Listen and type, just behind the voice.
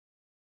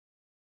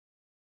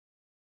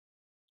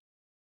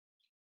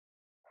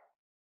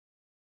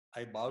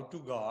I bow to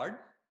God.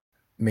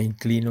 Me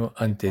inclino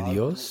I ante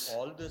bow to Dios,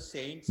 all the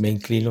saints me and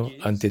inclino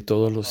ante sages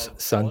todos los of all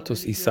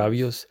santos y religions,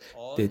 sabios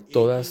all de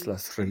todas ages,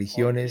 las and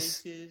all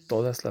religiones, places.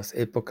 todas las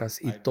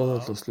épocas y I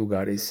todos bow los to the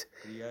lugares.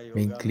 Kriya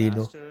Me Yoga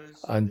inclino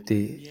masters of the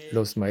ante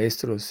los lineage.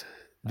 maestros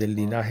I del bow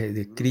linaje to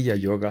de Kriya Guruji.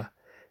 Yoga,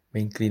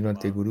 me I inclino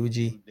ante bow to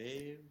Guruji,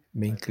 Gurudev.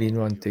 me I bow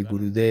inclino to ante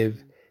Gurudev,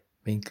 Yoganandaji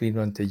me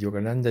inclino ante and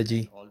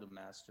Yoganandaji all the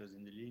masters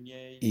in the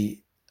lineage.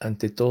 y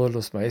ante todos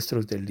los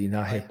maestros del I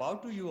linaje. bow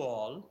to you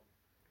all.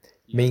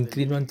 You Me are the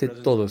inclino living ante presence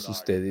of todos God.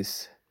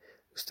 ustedes.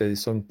 Ustedes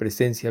son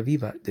presencia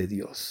viva de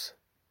Dios.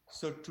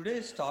 So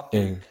today's topic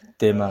El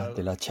tema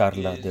de la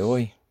charla de is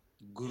hoy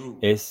Guru.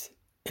 es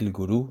el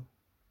gurú.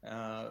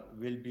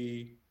 We'll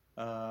be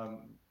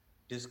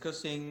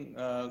discussing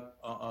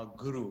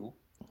Guru,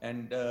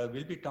 and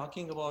we'll be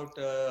talking about.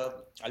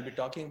 I'll be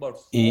talking about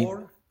Y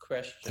 4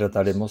 questions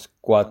trataremos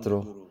on the 4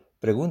 Guru. So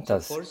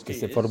preguntas first que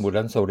se is,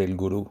 formulan sobre el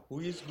gurú.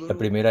 who is La Guru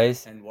primera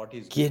es, and what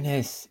is ¿quién Guru?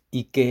 es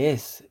y qué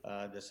es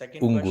The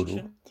second un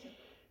gurú? question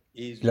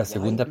is, La why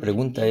segunda do we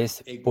pregunta need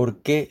es, a Guru?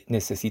 ¿por qué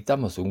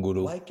necesitamos un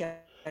gurú? Why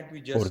can't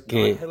we just ¿Por not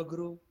have qué, a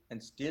Guru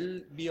and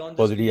still be on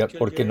the spiritual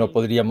por qué no journey?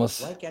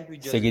 podríamos Why can't we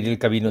just seguir el read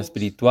camino books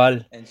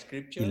espiritual and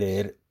y scriptures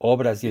leer and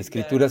obras y with that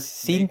escrituras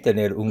sin make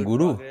tener un good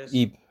gurú progress?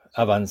 y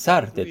So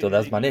why avanzar do de we really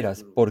todas need a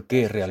maneras? Guru? ¿Por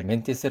qué That's the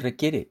second realmente se question.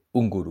 requiere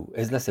un gurú?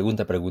 Es la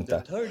segunda The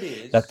pregunta. third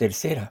La is,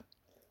 tercera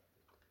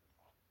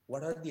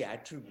what are the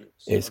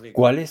attributes es of a Guru?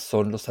 cuáles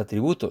son los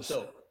atributos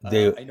So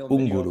de I know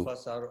un many of gurú.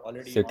 us are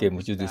already Sé que on this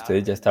muchos de path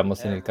ustedes ya and we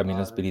estamos en have el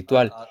camino our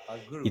espiritual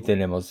y Guru.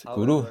 tenemos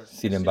gurú. However,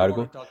 Sin we still want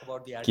to embargo, talk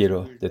about the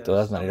quiero attributes. de There are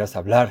todas some maneras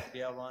hablar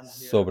Kriya ones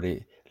here.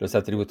 sobre los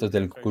Will be a atributos good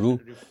del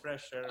gurú.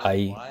 refresher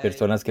Hay why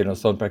personas que no we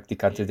son need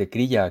practicantes de a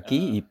Kriya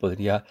aquí y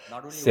podría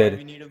not only why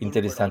we ser need a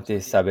Guru, but also interesante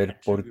the saber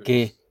por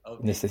qué attributes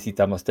of a Guru.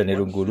 necesitamos tener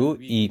What un should gurú we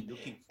be y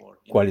looking for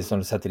in a cuáles son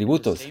Guru? los At the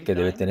atributos same que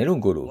debe time, tener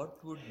un gurú.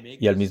 what would make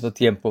Y al mismo us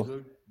tiempo,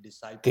 good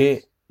disciples?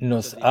 ¿qué So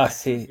nos the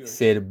hace attributes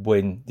ser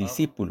buen of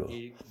discípulo?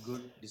 a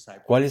good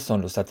disciple. ¿Cuáles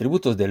son los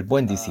atributos del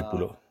buen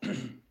discípulo?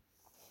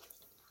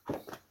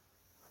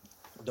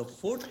 The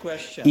fourth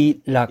question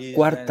Y la is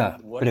cuarta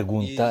then what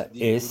pregunta is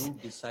the es,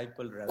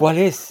 guru-disciple ¿cuál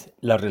relationship? es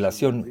la So we'll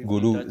relación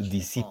briefly touch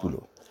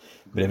gurú-discípulo?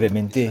 on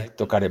Brevemente guru-disciple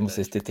tocaremos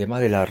este relationship. tema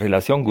de la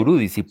relación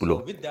Okay, so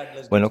gurú-discípulo. with that,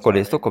 let's get Bueno, con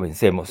esto started. The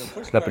comencemos.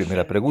 first La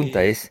primera question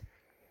pregunta is, es,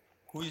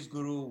 who is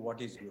guru?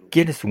 What is guru?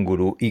 ¿quién es un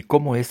gurú y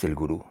cómo es el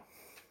gurú?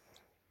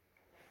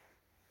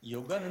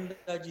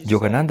 Yoganandaji said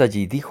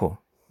Yoganandaji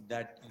dijo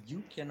that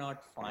you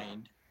cannot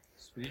find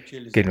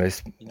que spiritualism no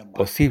es in a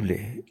market.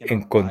 You posible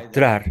cannot buy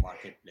that in a encontrar,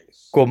 marketplace.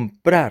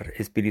 comprar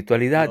He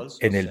espiritualidad also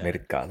en el said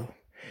mercado.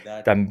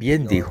 that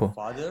También your dijo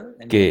father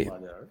and your que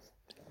mother,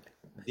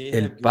 they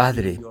el have given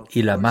you padre your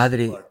y la first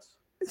madre birth,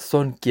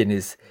 son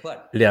quienes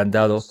but le han your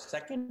dado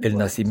second el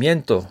birth is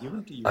nacimiento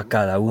given to a you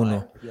cada by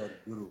uno your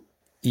guru.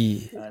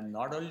 y And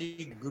not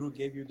only guru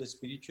gave you the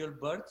spiritual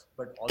birth,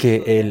 but also que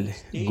then el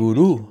stayed with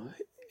gurú you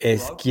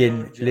es throughout your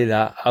quien le journey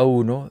da a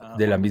uno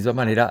de la on the misma path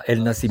manera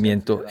el of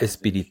nacimiento self-realization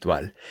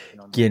espiritual,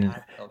 and on the quien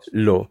path of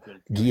lo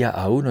spiritual guía journey.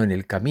 a uno en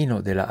el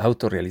camino de la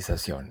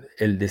autorrealización,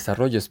 el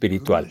desarrollo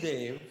espiritual.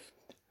 Gurudev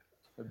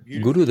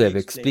beautifully Gurudev explains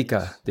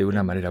explica de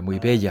una in manera muy the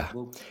bella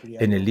book Kriya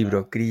en el Yoga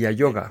libro Kriya that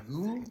Yoga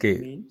Gu que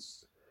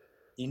means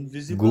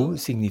Gu invisible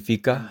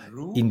significa and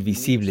Ru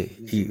means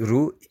invisible y visible.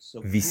 Ru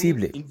So Gu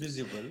visible.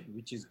 invisible,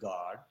 which is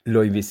God,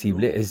 Lo and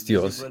invisible Ru es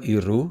Dios visible y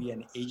could Ru be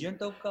an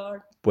agent of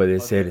God puede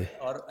or ser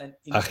an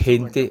instrument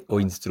agente of o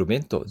God.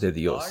 instrumento de So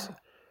Dios. God,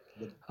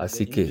 the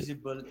Así que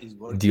invisible is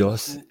working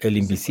Dios, through el visible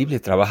invisible,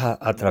 trabaja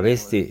a in the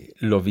través world de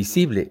to lo do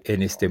visible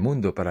en us este all.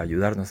 mundo para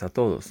ayudarnos a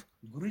todos.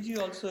 Guruji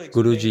also explained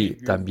Guruji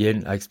it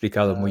también beautifully. ha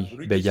explicado muy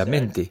Guruji said,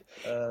 bellamente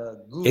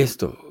Gu,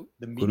 esto.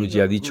 the meaning Guruji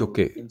ha of dicho Gu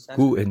que in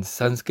Gu Sanskrit en is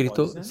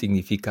sánscrito poison,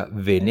 significa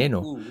and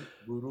veneno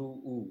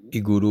Guru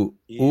y Guru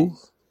U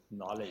is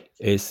knowledge.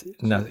 es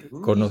So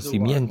Guru is the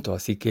one conocimiento.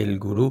 Así que el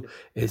who Gurú would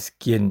es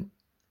quien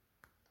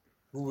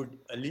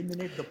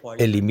eliminate the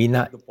poison,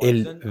 elimina take the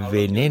el poison out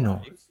of your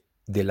veneno life,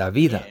 de la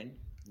vida and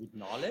with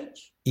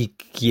knowledge, y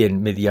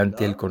quien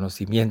mediante el love,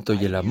 conocimiento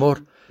y el guide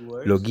amor you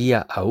lo towards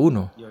guía a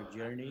uno your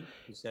journey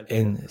to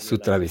en su self-realization.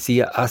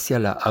 travesía hacia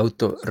la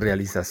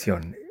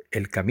autorrealización,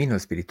 el camino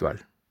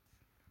espiritual.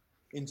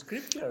 In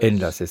En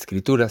las scriptures,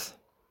 escrituras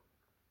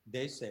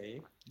they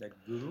say that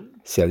Guru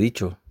se ha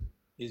dicho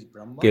is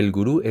Brahma, que el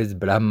gurú es which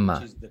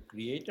Brahma, is the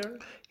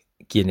creator.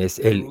 quien es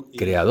el Guru is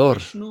creador.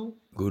 Vishnu,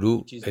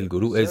 Gurú, which is el the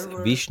gurú es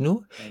preserver,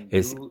 Vishnu, and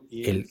es Guru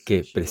el is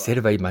que Shiva,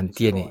 preserva y the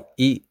mantiene, destroyer.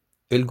 y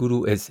el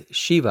gurú es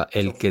Shiva, So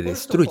el que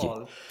first of destruye.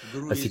 all,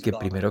 Guru Así is que God,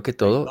 primero que right?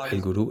 todo, God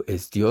el is gurú Guru.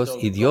 es Dios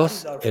y So God Dios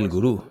is our el first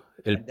gurú. Guru,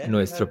 and then we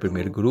Nuestro have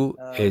primer Guru gurú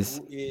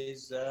es who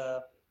is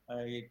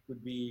it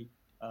could be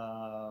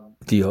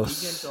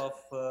agent Dios. of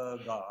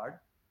God,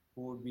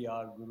 who would be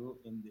our Guru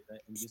in this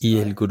Y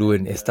el life gurú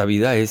en and esta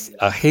vida in es the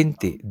life to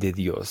agente come. de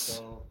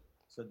Dios.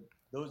 So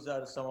Those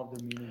are some of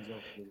the meanings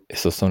of guru.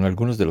 Esos son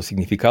algunos de los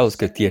significados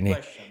que tiene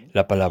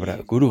la palabra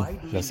gurú.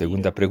 La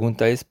segunda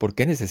pregunta es, ¿por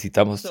qué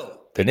necesitamos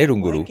tener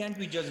un gurú?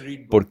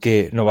 ¿Por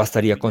qué no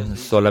bastaría con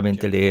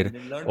solamente leer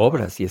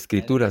obras y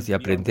escrituras y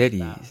aprender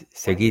y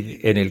seguir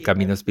en el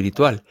camino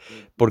espiritual?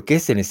 ¿Por qué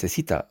se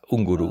necesita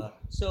un gurú?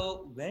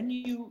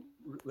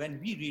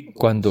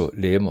 Cuando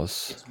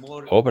leemos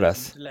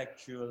obras,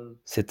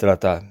 se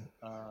trata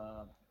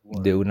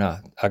de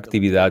una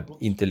actividad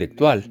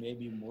intelectual.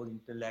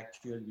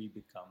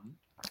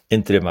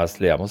 Entre más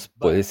leamos,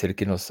 puede ser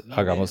que nos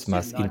hagamos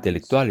más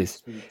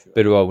intelectuales,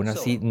 pero aún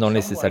así no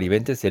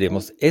necesariamente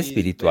seremos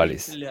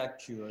espirituales.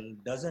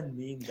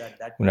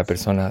 Una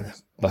persona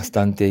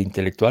bastante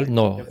intelectual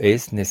no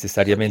es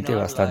necesariamente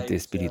bastante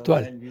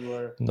espiritual.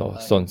 No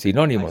son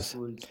sinónimos.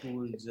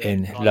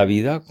 En la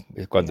vida,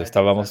 cuando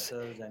estábamos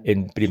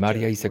en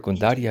primaria y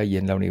secundaria y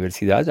en la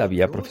universidad,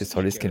 había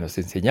profesores que nos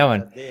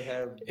enseñaban.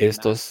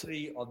 Estos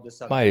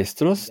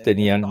maestros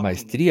tenían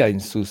maestría en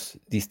sus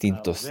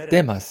distintos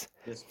temas,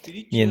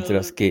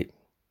 mientras que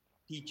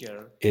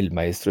el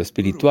maestro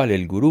espiritual,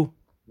 el gurú,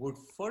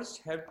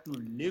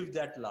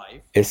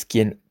 es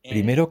quien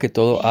primero que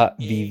todo ha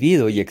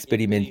vivido y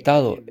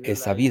experimentado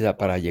esa vida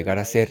para llegar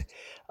a ser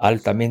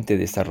altamente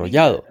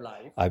desarrollado.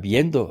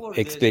 Habiendo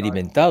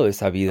experimentado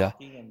esa vida,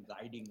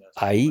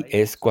 ahí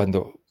es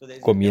cuando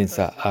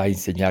comienza a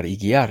enseñar y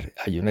guiar.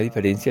 Hay una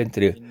diferencia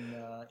entre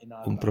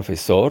un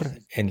profesor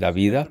en la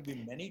vida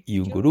y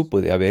un gurú.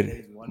 Puede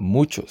haber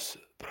muchos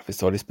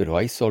profesores, pero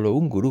hay solo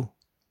un gurú.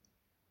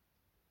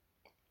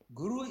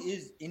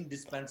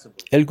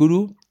 El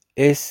gurú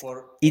es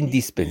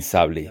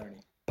indispensable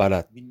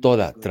para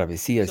toda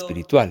travesía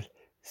espiritual.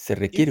 Se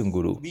requiere un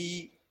gurú.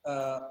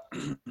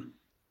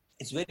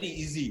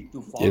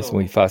 Es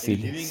muy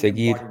fácil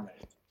seguir,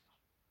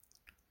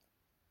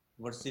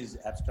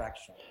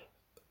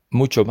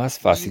 mucho más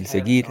fácil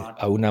seguir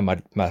a una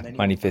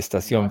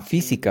manifestación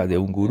física de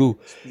un gurú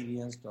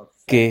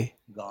que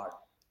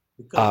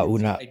a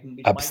una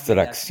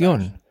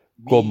abstracción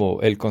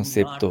como el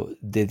concepto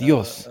de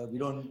Dios.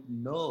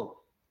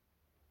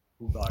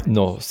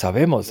 No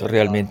sabemos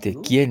realmente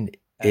quién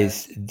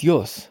es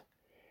Dios,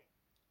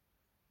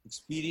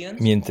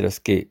 mientras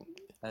que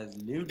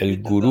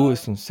el gurú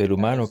es un ser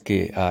humano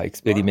que ha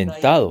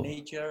experimentado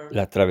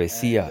la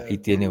travesía y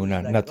tiene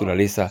una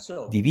naturaleza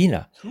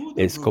divina.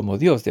 Es como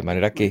Dios, de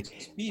manera que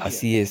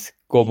así es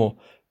como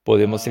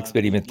podemos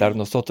experimentar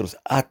nosotros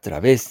a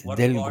través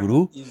del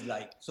gurú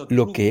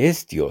lo que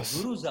es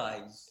Dios.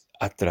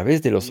 A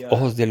través de los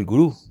ojos del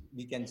gurú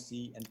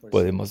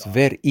podemos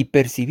ver y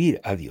percibir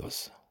a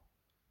Dios.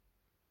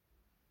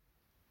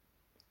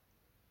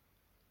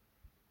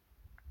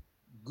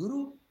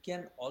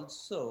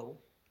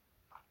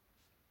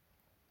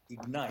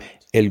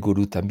 El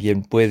gurú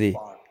también puede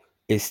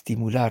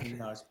estimular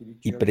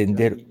y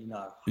prender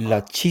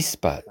la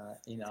chispa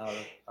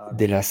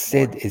de la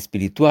sed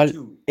espiritual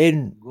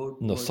en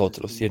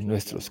nosotros y en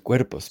nuestros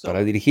cuerpos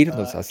para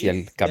dirigirnos hacia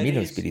el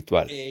camino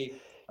espiritual.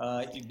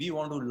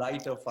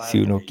 Si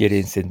uno quiere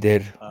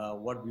encender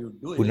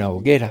una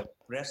hoguera,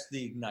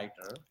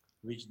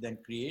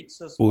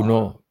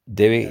 uno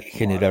debe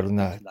generar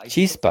una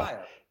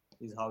chispa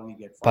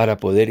para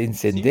poder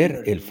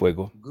encender el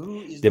fuego.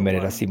 De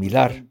manera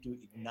similar,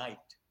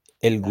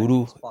 el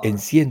gurú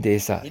enciende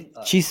esa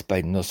chispa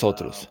en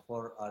nosotros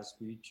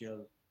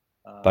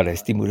para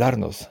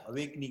estimularnos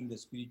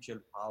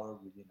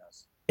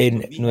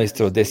en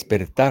nuestro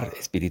despertar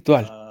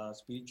espiritual.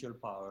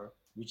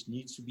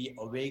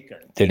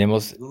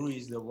 Tenemos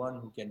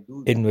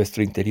en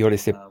nuestro interior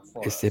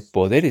ese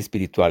poder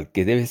espiritual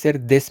que debe ser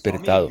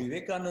despertado.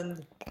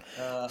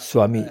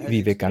 Swami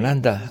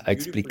Vivekananda ha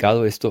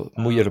explicado esto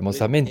muy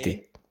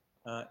hermosamente,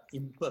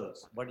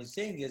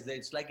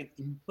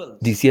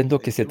 diciendo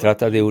que se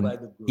trata de un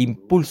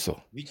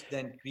impulso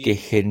que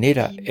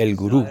genera el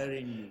gurú,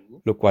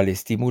 lo cual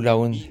estimula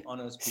un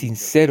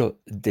sincero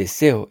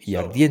deseo y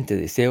ardiente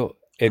deseo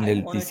en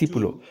el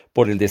discípulo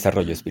por el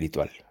desarrollo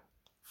espiritual.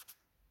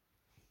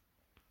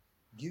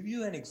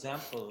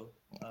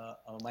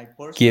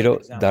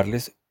 Quiero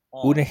darles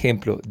un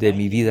ejemplo de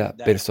mi vida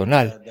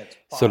personal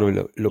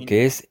sobre lo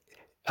que es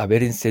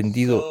haber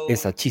encendido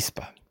esa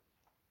chispa.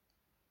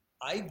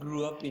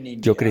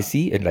 Yo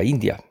crecí en la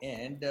India.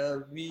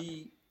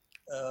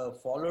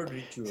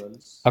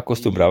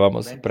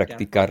 Acostumbrábamos a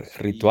practicar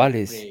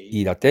rituales,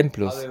 ir a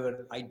templos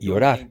y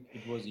orar.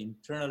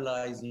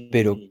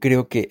 Pero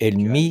creo que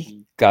en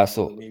mi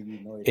caso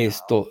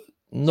esto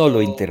no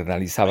lo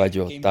internalizaba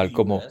yo tal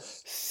como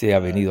se ha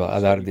venido a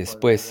dar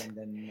después.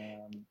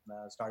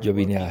 Yo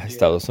vine a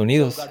Estados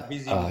Unidos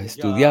a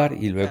estudiar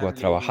y luego a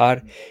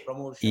trabajar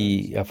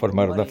y a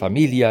formar una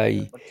familia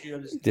y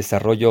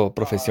desarrollo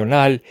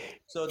profesional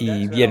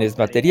y bienes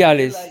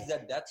materiales,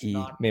 y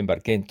me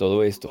embarqué en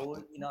todo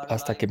esto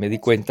hasta que me di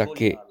cuenta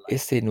que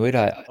ese no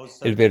era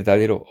el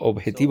verdadero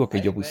objetivo que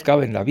yo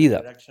buscaba en la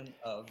vida.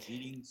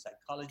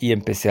 Y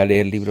empecé a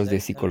leer libros de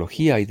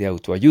psicología y de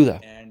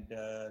autoayuda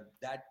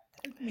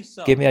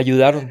que me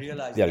ayudaron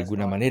de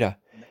alguna manera.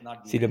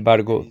 Sin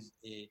embargo,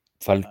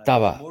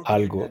 faltaba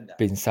algo,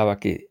 pensaba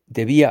que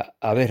debía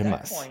haber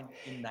más.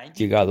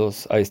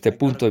 Llegados a este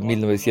punto, en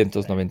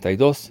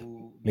 1992,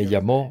 me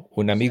llamó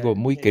un amigo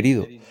muy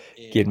querido,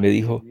 quien me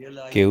dijo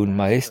que un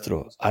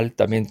maestro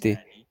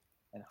altamente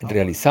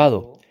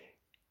realizado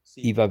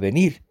iba a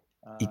venir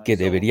y que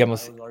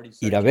deberíamos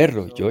ir a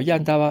verlo. Yo ya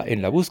andaba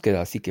en la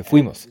búsqueda, así que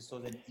fuimos.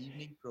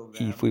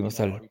 Y fuimos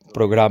al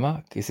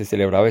programa que se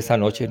celebraba esa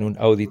noche en un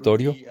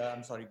auditorio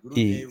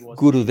y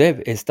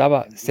Gurudev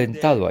estaba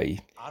sentado ahí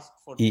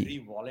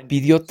y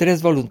pidió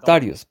 3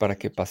 voluntarios para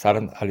que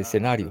pasaran al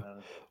escenario,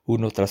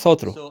 uno tras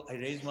otro.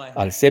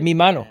 Alcé mi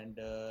mano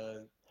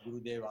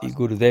y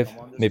Gurudev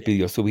me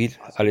pidió subir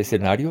al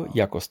escenario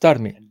y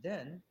acostarme.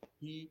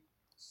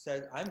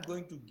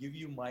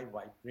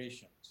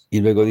 Y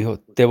luego dijo,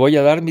 te voy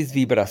a dar mis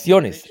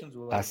vibraciones.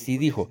 Así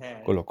dijo,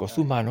 colocó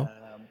su mano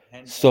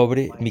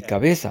sobre mi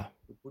cabeza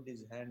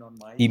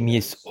y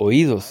mis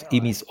oídos y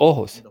mis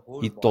ojos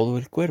y todo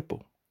el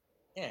cuerpo.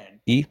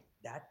 Y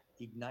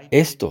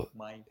esto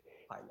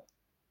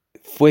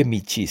fue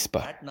mi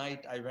chispa.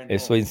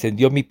 Eso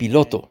encendió mi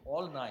piloto.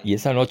 Y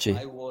esa noche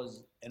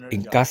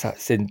en casa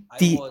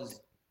sentí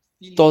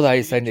toda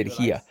esa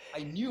energía.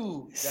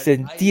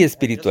 Sentí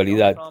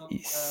espiritualidad y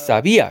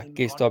sabía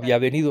que esto había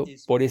venido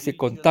por ese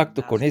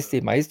contacto con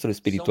este maestro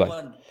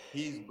espiritual.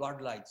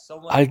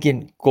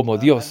 Alguien como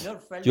Dios.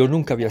 Yo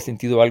nunca había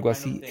sentido algo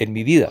así en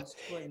mi vida.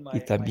 Y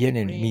también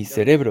en mi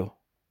cerebro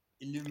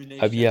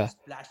había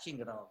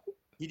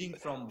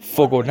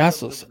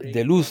fogonazos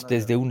de luz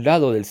desde un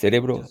lado del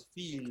cerebro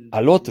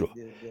al otro.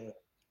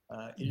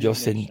 Yo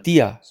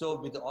sentía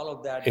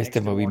este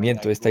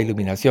movimiento, esta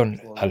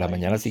iluminación. A la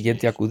mañana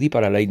siguiente acudí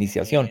para la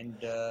iniciación.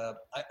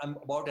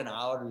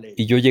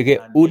 Y yo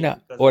llegué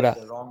 1 hora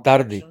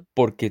tarde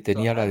porque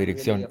tenía la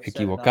dirección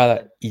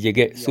equivocada y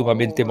llegué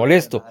sumamente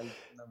molesto.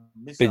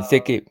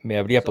 Pensé que me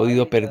habría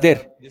podido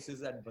perder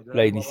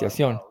la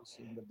iniciación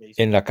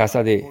en la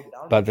casa de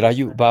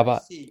Bhadrayu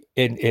Baba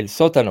en el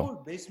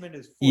sótano.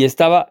 Y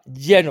estaba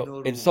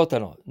lleno el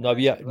sótano. No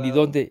había ni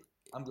dónde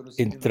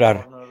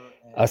entrar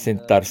a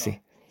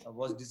sentarse.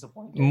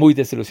 Muy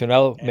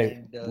desilusionado,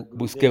 me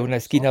busqué una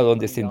esquina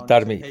donde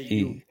sentarme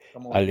y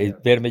al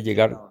verme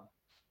llegar,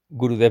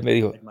 Gurudev me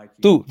dijo,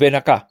 tú, ven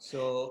acá.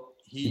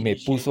 Y me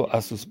puso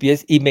a sus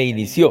pies y me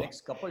inició.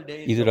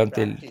 Y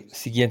durante el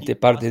siguiente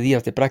par de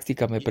días de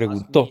práctica me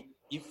preguntó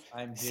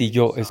si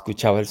yo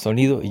escuchaba el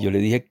sonido y yo le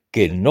dije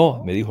que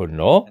no. Me dijo,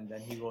 no.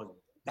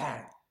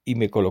 Y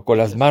me colocó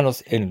las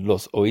manos en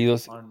los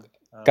oídos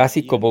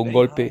casi como un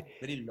golpe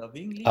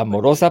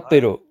amorosa,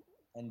 pero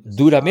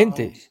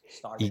duramente.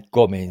 Y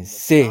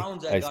comencé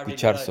a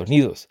escuchar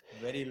sonidos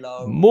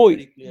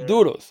muy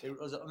duros.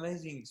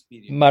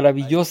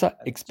 Maravillosa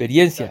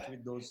experiencia.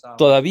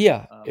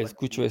 Todavía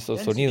escucho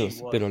esos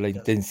sonidos, pero la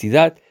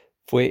intensidad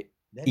fue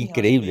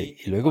increíble.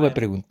 Y luego me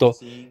preguntó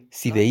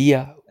si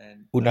veía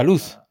una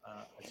luz.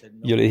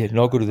 Yo le dije,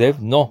 no,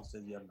 Gurudev, no.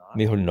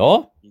 Me dijo,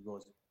 no.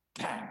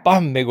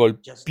 ¡Pam! Me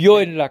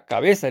golpeó en la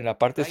cabeza, en la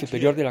parte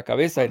superior de la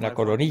cabeza, en la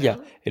coronilla,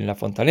 en la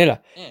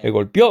fontanela. Me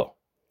golpeó.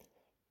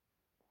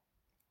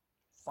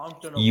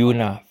 Y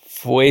una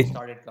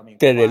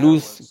fuente de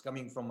luz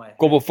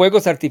como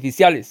fuegos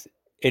artificiales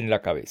en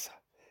la cabeza.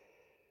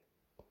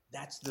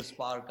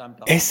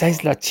 Esa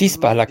es la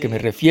chispa a la que me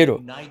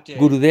refiero.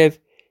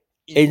 Gurudev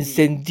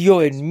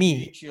encendió en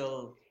mí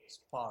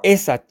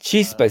esa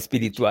chispa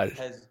espiritual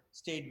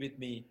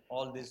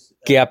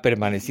que ha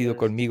permanecido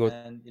conmigo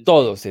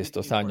todos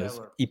estos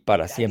años y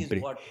para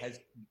siempre.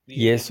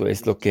 Y eso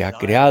es lo que ha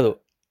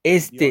creado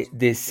este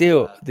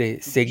deseo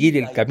de seguir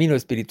el camino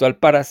espiritual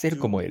para ser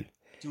como Él,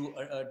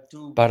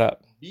 para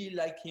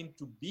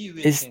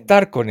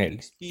estar con Él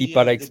y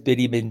para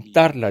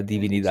experimentar la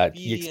divinidad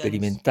y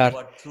experimentar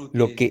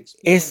lo que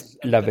es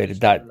la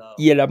verdad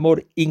y el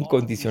amor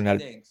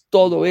incondicional.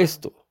 Todo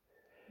esto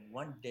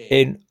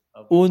en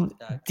un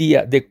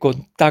día de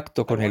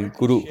contacto con el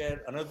Gurú.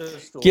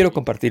 Quiero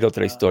compartir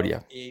otra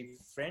historia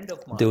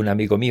de un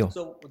amigo mío.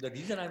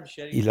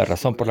 Y la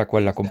razón por la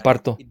cual la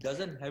comparto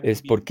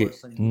es porque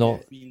no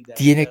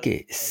tiene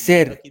que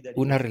ser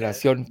una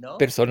relación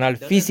personal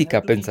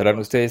física. Pensarán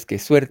ustedes qué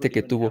suerte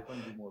que tuvo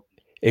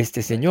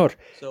este señor.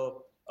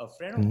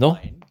 No,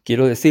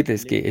 quiero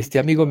decirles que este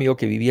amigo mío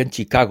que vivía en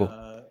Chicago,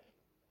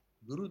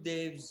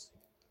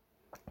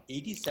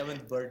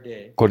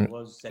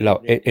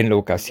 en la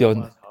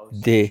ocasión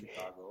de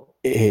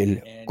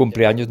el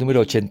cumpleaños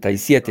número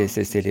 87,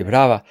 se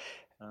celebraba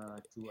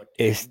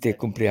este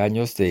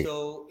cumpleaños de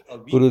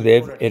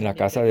Gurudev en la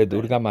casa de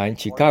Durga Ma en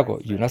Chicago.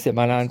 Y una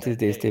semana antes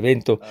de este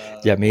evento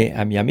llamé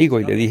a mi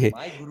amigo y le dije,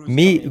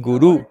 mi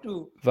gurú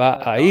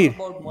va a ir.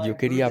 Yo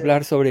quería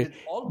hablar sobre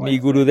mi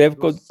Gurudev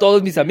con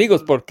todos mis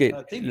amigos porque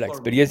la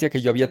experiencia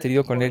que yo había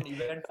tenido con él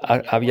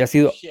había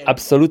sido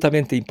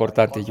absolutamente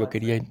importante. Yo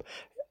quería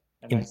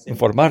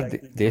informar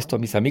de esto a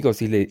mis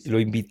amigos y lo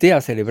invité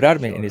a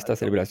celebrarme en esta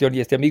celebración. Y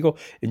este amigo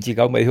en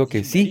Chicago me dijo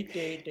que sí,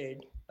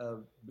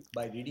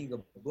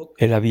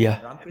 Él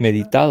había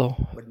meditado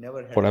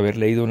por haber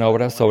leído una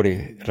obra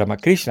sobre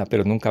Ramakrishna,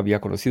 pero nunca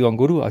había conocido a un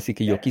gurú, así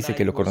que yo quise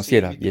que lo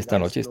conociera. Y esta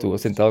noche estuvo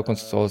sentado con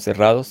sus ojos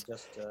cerrados,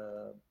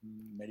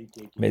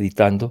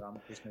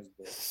 meditando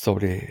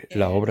sobre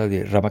la obra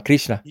de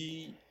Ramakrishna.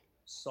 Y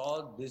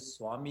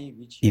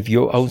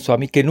vio a un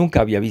Swami que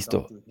nunca había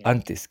visto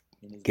antes,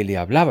 que le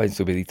hablaba en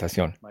su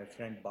meditación.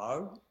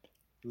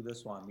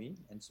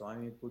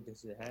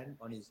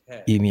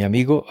 Y mi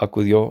amigo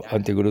acudió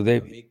ante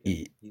Gurudev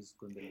y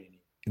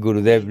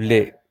Gurudev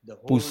le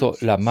puso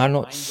la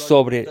mano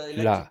sobre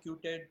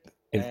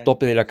el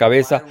tope de la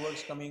cabeza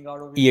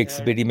y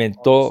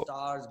experimentó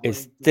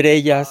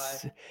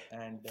estrellas,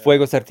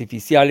 fuegos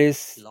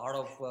artificiales,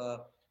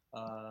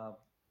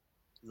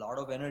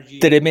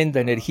 tremenda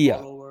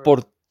energía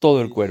por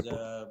todo el cuerpo.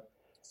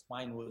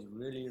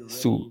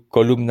 Su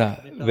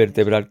columna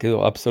vertebral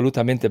quedó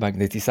absolutamente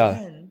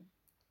magnetizada.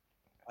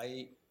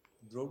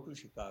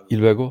 Y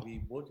luego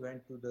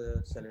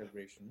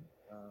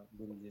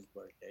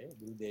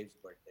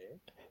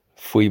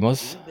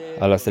fuimos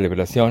a la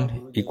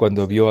celebración y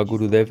cuando vio a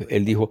Gurudev,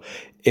 él dijo,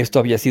 esto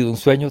había sido un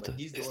sueño,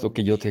 esto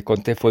que yo te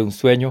conté fue un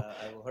sueño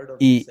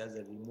y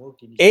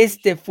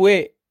este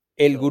fue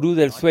el gurú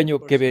del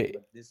sueño que me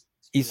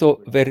hizo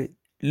ver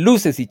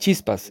luces y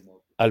chispas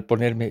al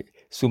ponerme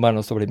su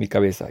mano sobre mi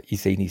cabeza y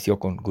se inició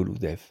con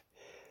Gurudev.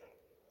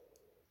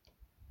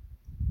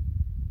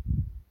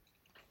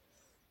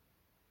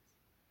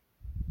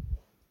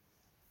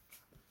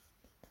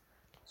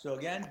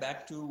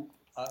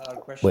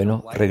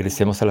 Bueno,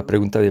 regresemos a la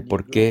pregunta de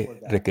por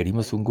qué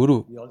requerimos un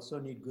gurú.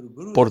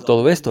 Por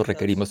todo esto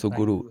requerimos un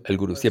gurú. El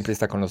gurú siempre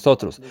está con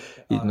nosotros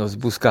y nos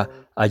busca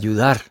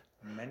ayudar,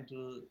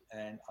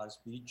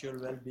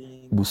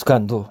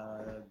 buscando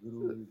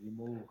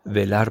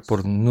velar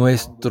por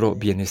nuestro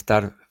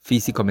bienestar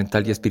físico,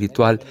 mental y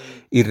espiritual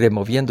y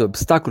removiendo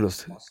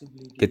obstáculos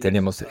que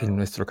tenemos en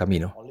nuestro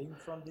camino.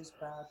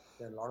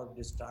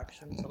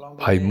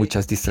 Hay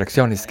muchas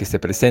distracciones que se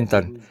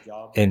presentan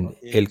en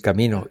el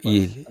camino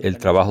y el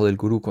trabajo del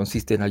gurú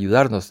consiste en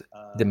ayudarnos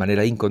de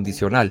manera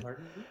incondicional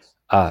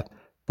a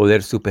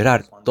poder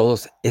superar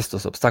todos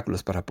estos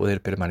obstáculos para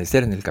poder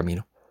permanecer en el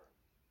camino.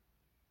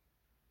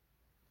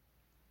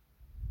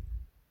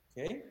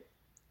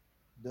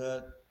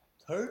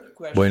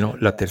 Bueno,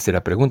 la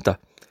tercera pregunta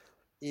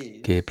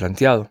que he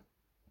planteado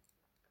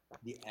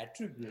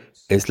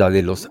es la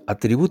de los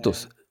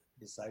atributos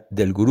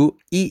del gurú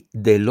y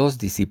de los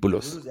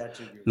discípulos.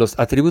 Los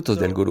atributos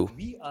del gurú.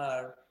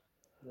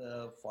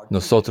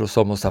 Nosotros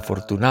somos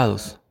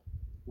afortunados.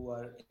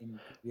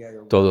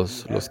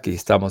 Todos los que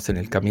estamos en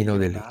el camino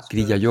del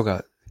Kriya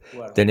Yoga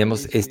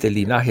tenemos este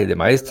linaje de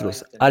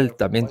maestros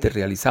altamente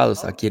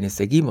realizados a quienes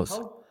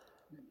seguimos.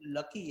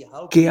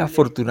 Qué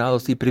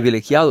afortunados y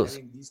privilegiados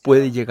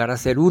puede llegar a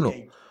ser uno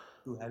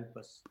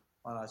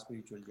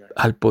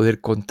al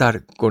poder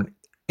contar con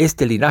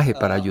este linaje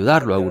para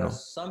ayudarlo a uno.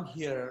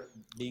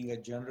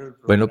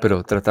 Bueno,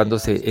 pero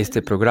tratándose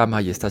este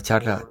programa y esta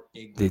charla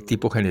de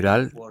tipo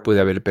general, puede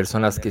haber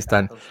personas que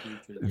están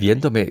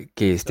viéndome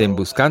que estén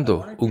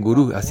buscando un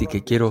gurú, así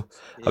que quiero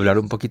hablar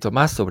un poquito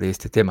más sobre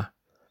este tema.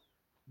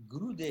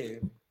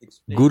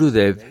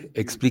 Gurudev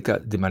explica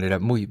de manera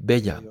muy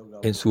bella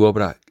en su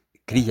obra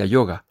Kriya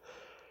Yoga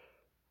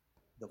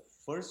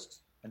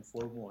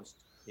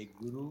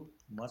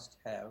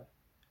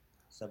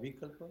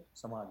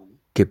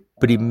que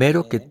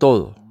primero que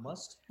todo,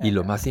 y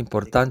lo más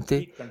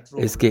importante,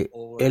 es que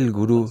el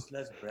gurú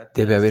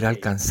debe haber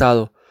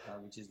alcanzado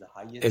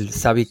el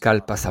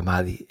Savikalpa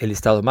Samadhi, el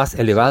estado más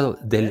elevado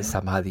del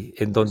Samadhi,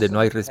 en donde no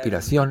hay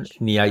respiración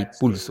ni hay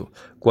pulso.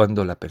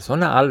 Cuando la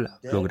persona ha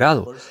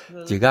logrado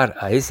llegar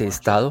a ese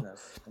estado,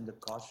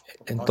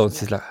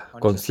 entonces la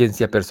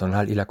conciencia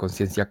personal y la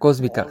conciencia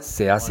cósmica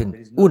se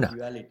hacen una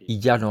y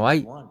ya no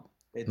hay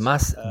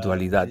más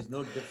dualidad.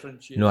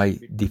 No hay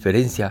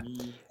diferencia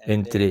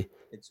entre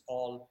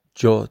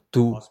yo,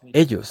 tú,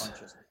 ellos.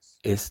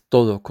 Es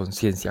todo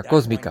conciencia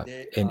cósmica.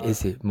 En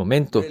ese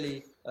momento,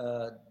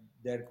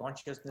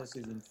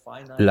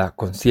 la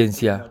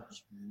conciencia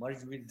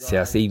se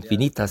hace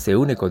infinita, se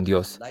une con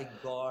Dios.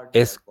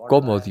 Es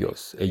como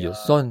Dios. Ellos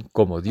son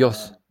como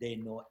Dios.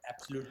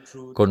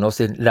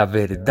 Conocen la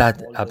verdad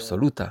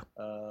absoluta.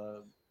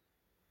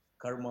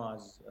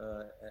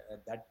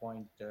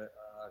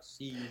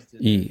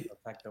 Y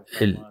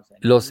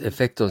los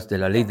efectos de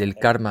la ley del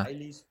karma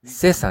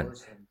cesan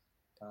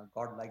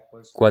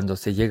cuando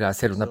se llega a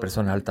ser una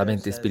persona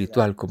altamente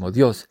espiritual como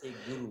Dios.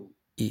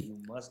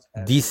 Y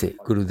dice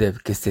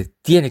Gurudev que se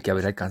tiene que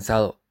haber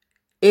alcanzado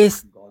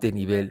este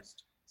nivel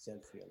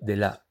de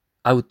la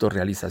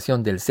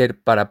autorrealización del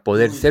ser para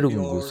poder ser un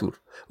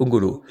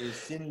gurú.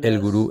 El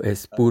gurú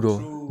es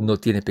puro, no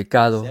tiene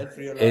pecado,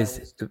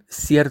 es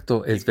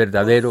cierto, es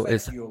verdadero,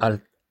 es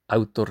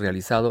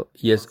autorrealizado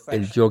y es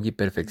el yogi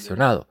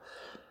perfeccionado.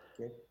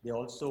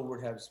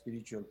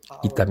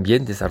 Y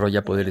también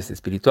desarrolla poderes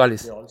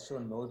espirituales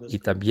y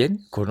también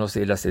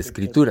conoce las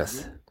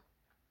escrituras.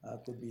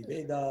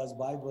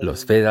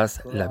 Los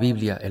Vedas, la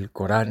Biblia, el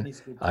Corán,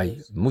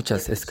 hay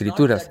muchas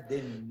escrituras,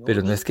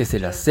 pero no es que se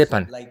las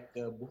sepan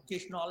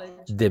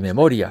de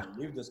memoria,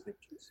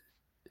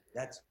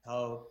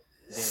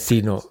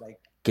 sino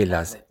que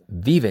las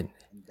viven.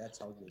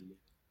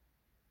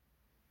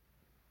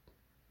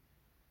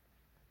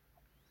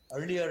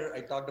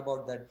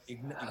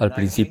 Al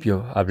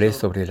principio hablé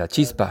sobre la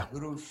chispa.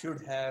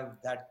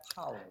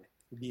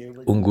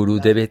 Un gurú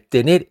debe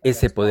tener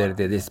ese poder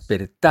de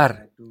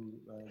despertar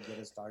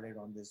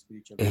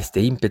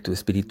este ímpetu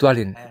espiritual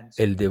en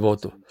el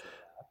devoto.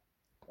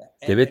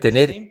 Debe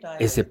tener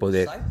ese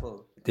poder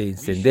de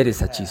encender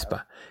esa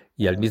chispa.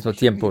 Y al mismo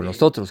tiempo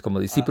nosotros como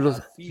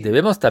discípulos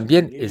debemos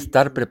también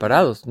estar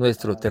preparados.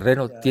 Nuestro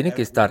terreno tiene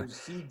que estar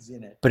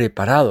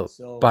preparado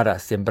para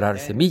sembrar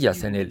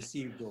semillas en él.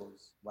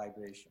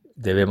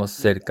 Debemos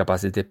ser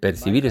capaces de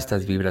percibir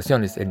estas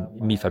vibraciones. En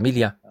mi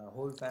familia,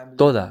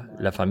 toda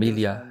la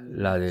familia,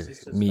 la de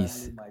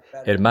mis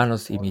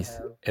hermanos y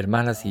mis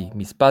hermanas y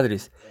mis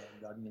padres,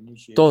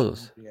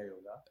 todos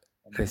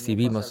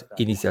recibimos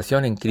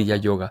iniciación en Kriya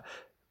Yoga.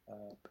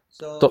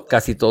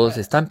 Casi todos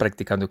están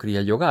practicando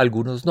Kriya Yoga,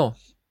 algunos no,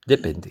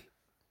 depende.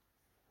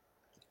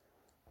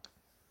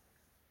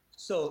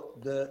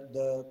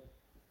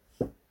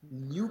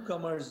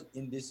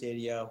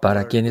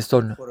 Para quienes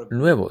son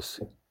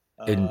nuevos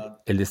en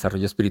el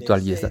desarrollo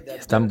espiritual y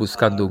están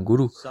buscando un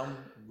gurú,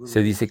 se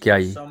dice que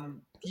hay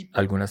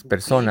algunas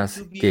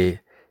personas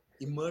que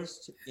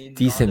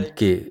dicen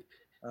que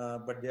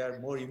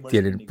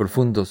tienen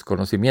profundos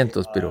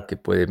conocimientos, pero que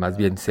puede más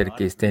bien ser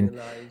que estén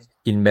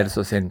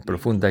inmersos en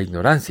profunda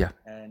ignorancia.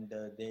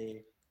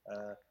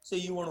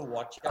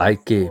 Hay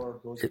que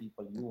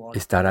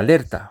estar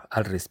alerta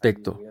al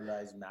respecto.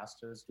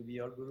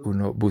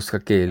 Uno busca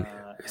que él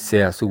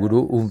sea su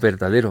gurú un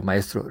verdadero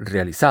maestro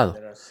realizado.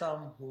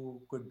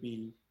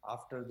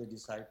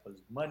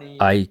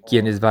 Hay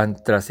quienes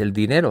van tras el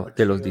dinero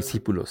de los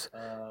discípulos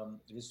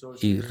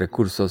y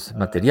recursos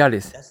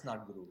materiales.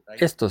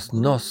 Estos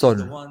no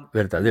son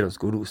verdaderos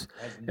gurús.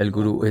 El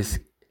gurú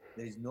es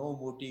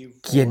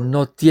quien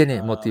no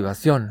tiene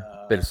motivación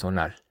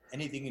personal.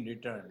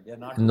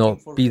 No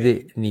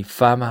pide ni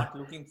fama,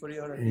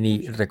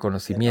 ni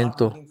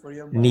reconocimiento,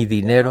 ni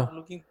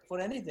dinero.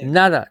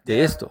 Nada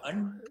de esto.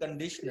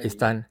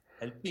 Están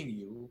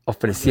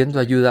ofreciendo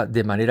ayuda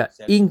de manera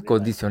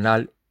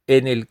incondicional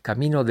en el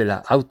camino de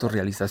la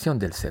autorrealización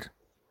del ser.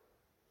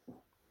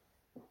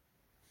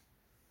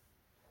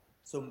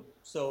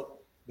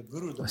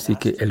 Así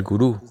que el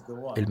gurú,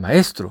 el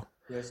maestro,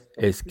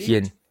 es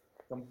quien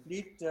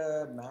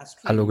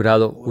ha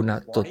logrado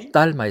una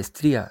total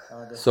maestría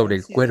sobre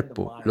el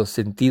cuerpo, los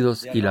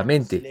sentidos y la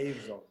mente,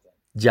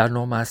 ya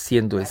no más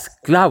siendo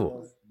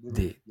esclavo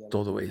de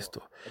todo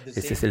esto.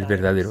 Ese es el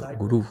verdadero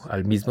gurú.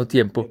 Al mismo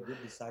tiempo,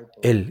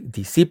 el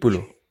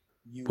discípulo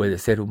puede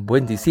ser un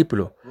buen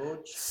discípulo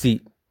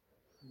si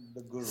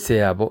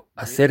se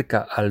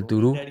acerca al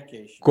gurú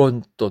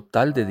con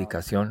total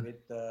dedicación,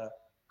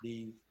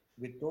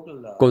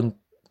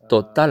 con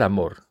total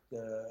amor,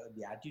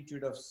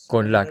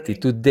 con la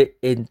actitud de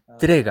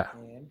entrega,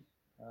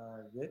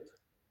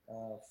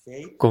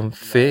 con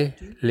fe,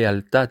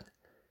 lealtad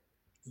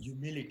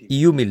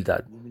y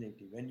humildad.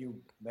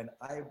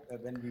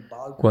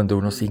 Cuando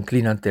uno se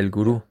inclina ante el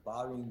gurú,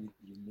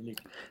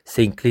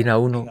 se inclina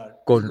uno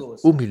con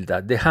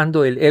humildad,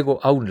 dejando el ego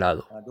a un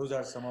lado.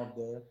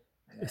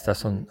 Estos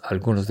son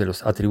algunos de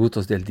los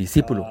atributos del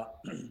discípulo.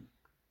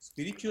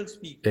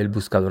 El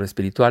buscador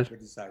espiritual,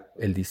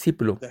 el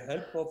discípulo,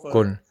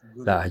 con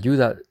la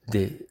ayuda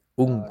de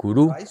un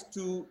gurú,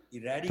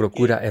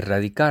 procura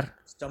erradicar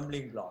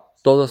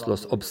todos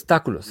los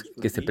obstáculos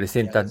que se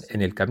presentan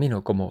en el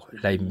camino, como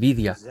la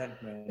envidia,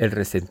 el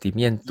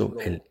resentimiento,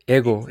 el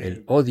ego,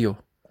 el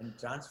odio,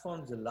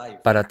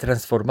 para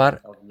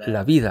transformar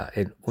la vida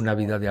en una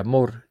vida de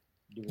amor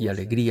y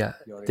alegría,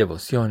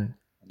 devoción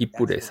y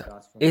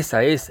pureza.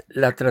 Esa es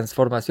la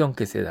transformación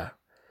que se da.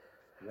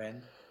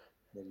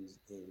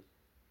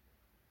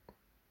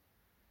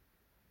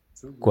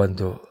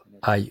 Cuando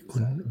hay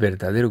un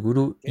verdadero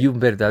gurú y un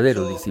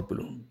verdadero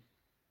discípulo.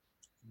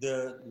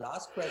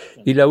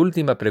 Y la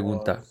última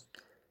pregunta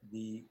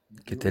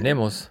que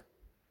tenemos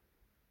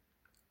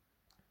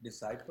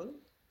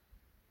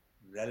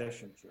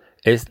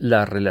es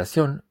la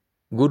relación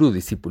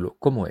gurú-discípulo.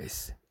 ¿Cómo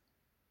es?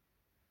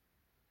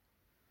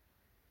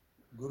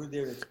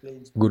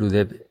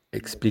 Gurudev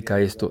explica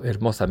esto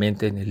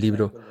hermosamente en el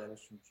libro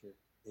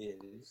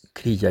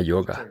Kriya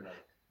Yoga,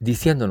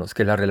 diciéndonos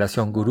que la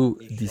relación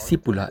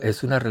gurú-discípula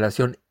es una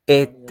relación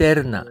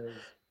eterna,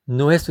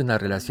 no es una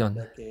relación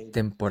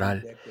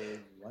temporal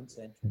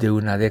de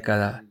una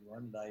década,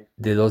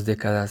 de 2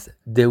 décadas,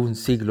 de un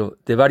siglo,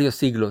 de varios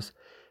siglos.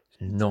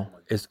 No,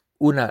 es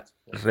una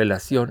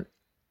relación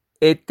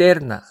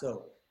eterna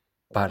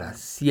para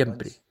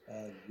siempre.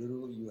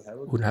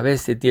 Una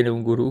vez se tiene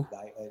un gurú,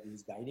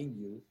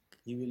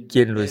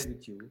 quien lo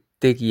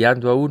esté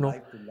guiando a uno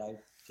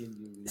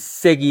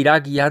seguirá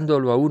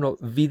guiándolo a uno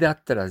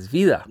vida tras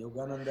vida.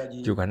 Yogananda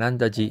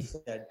Yogananda Ji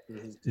said to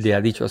his le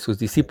ha dicho a sus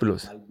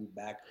discípulos, I'll be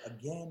back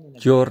again and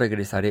yo again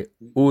regresaré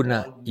to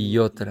una involve y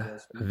you in otra your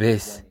spiritual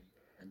vez journey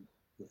and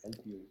to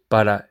help you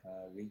para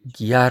reach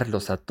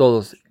guiarlos a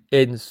todos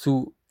en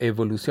su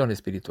evolución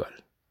espiritual.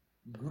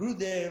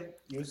 Gurudev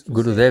used to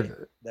Gurudev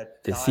say that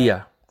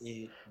decía,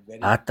 tie a very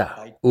ata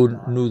tight un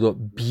knot nudo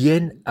with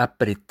bien me,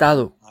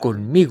 apretado I will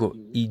conmigo take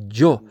you y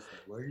yo through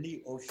this worldly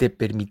te ocean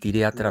permitiré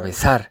towards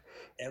atravesar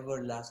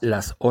everlasting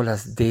las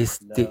olas de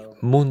este love,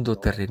 mundo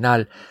joy,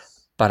 terrenal and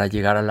bliss. para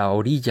llegar a la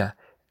orilla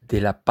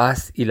de la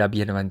paz y la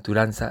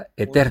bienaventuranza Only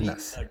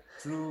eternas. a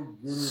true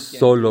guru can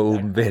Solo give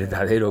that un kind of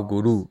verdadero promise.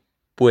 gurú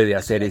puede It's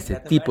hacer like ese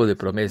tipo de mathematics.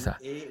 promesa.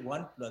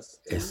 One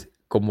plus two Es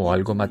como need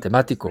algo to be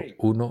matemático. three.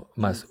 1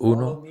 You más follow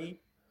 1 me,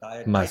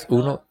 tie a más tight knot,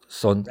 1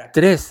 son practice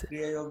 3.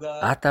 Kriya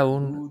Yoga, Ata do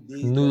un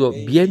the nudo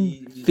way bien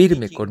he is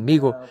firme teaching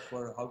conmigo,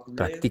 for how to live,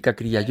 practica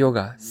Kriya and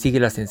Yoga, you sigue will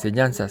las be on the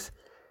way enseñanzas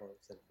for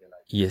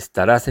self-realization. y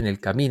estarás en el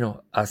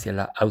camino hacia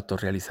la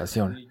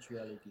autorrealización.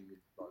 Spirituality will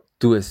flourish.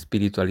 Tu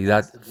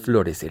espiritualidad That's the good.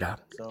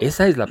 florecerá. So,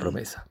 Esa es la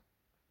promesa.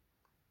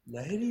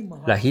 Lahiri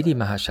Lahiri Mahasaya,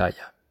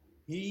 Mahashaya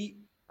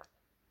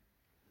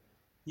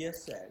he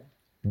has said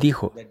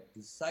dijo that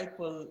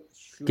disciple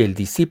que el should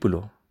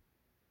discípulo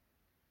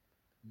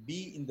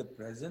be in the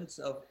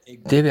presence of a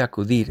guru debe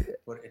acudir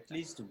for at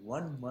least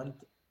 1 month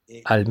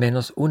a al year.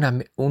 menos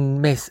un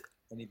mes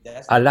And if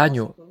that's al not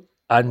año possible,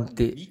 1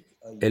 ante week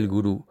a el year.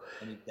 gurú.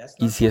 And if that's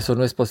Y not si eso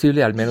no es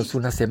posible, al menos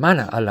una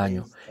semana al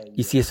año.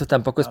 Y si eso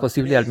tampoco es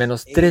posible, al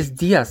menos 3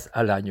 días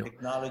al año.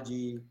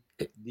 Technology,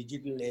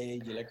 digital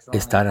age,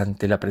 Estar electronics,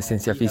 ante la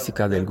presencia we have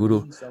física del other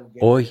gurú. means of getting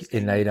Hoy, this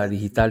en la thing era done.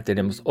 digital,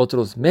 tenemos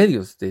otros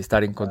medios de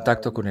estar en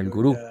contacto con el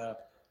gurú.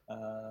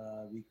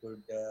 We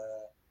could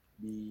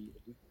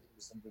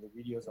listen to the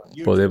videos on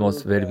YouTube.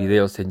 Podemos ver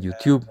videos en We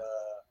YouTube. have,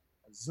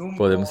 Zoom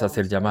Podemos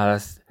hacer calls,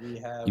 llamadas we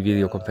have, y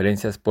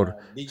videoconferencias por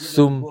digital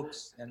Zoom,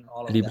 books and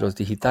all of libros that.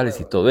 digitales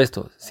y However, todo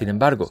esto. Sin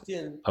embargo,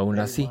 still, aún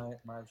Lahiri así,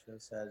 Mahasaya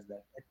says that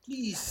at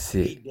least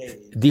se 3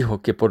 days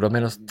dijo que por lo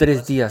menos we 3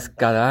 must días spend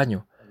cada time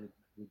año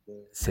with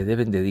the se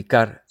deben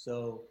dedicar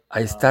So,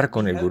 a estar we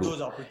con el have gurú.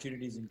 those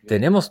opportunities in Kriya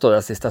Tenemos Yoga.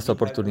 todas estas We have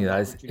those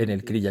oportunidades en el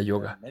opportunities. Kriya We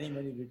Yoga. have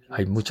many retreats,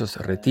 Hay muchos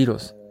and,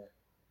 retiros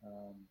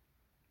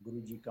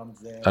Guruji comes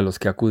there, a los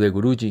que acude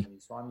Guruji. many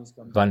swamis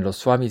come Van there, los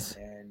swamis.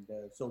 and,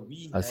 so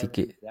we Así have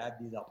que to grab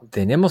these opportunities.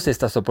 tenemos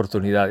estas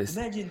oportunidades.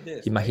 Imagine this,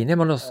 right?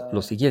 Imaginémonos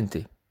lo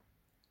siguiente.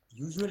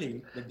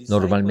 Usually, the disciple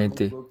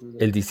Normalmente will go to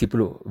the el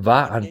discípulo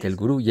va one ante day, el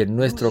gurú y en Guru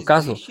nuestro is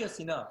caso gracious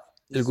enough,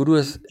 el gurú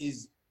es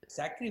is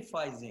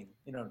sacrificing,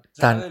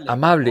 tan traveling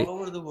amable, all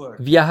over the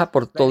world, viaja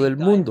por todo el spending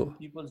time mundo in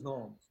people's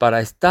homes. para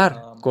estar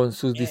con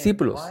sus And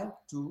discípulos. why?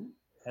 To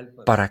help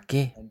us ¿Para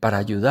qué? and Para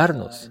come,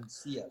 ayudarnos, and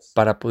see us.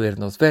 para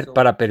podernos ver, So,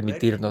 para where can we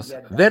permitirnos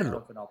get that verlo.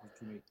 kind of an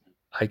opportunity?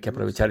 Hay que Guru's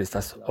aprovechar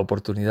estas love.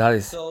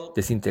 oportunidades So,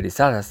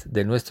 desinteresadas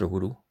de nuestro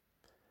gurú.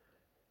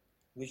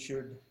 we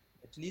should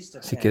at least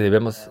Así que attend,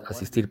 debemos one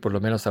asistir por lo retreat,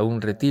 menos a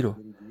un retiro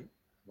Guruji,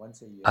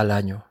 once a year. al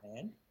año.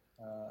 And,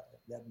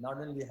 that not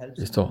only helps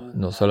in Esto improve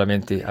no our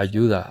solamente meditation,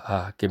 ayuda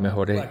a que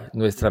mejore but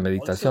nuestra it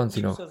meditación, also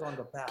sino keeps us on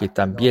the path. que As I was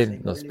también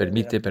saying nos earlier, there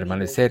permite are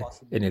many ways permanecer en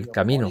possibility el of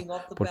camino, falling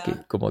off the porque,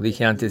 path. como The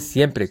dije antes, Guru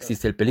siempre keeps us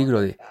existe el on peligro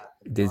that de path,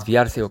 not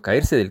desviarse o off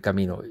caerse track. del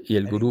camino, y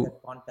el Having gurú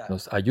that contact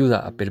nos ayuda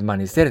a will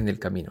permanecer en el help.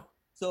 camino.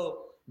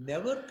 So,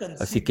 never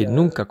Así que consider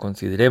nunca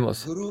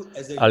consideremos Guru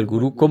as a al human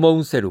gurú being. como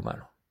un ser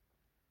humano.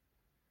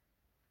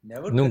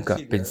 Never Nunca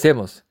consider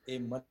pensemos a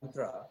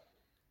mantra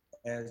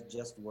as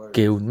just words,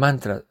 que un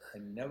mantra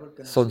and never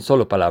son consider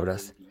solo a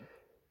palabras, deity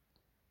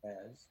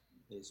as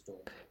a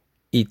stone.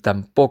 y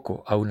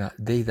tampoco a una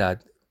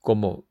deidad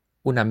como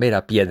una mera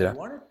I piedra.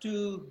 wanted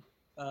to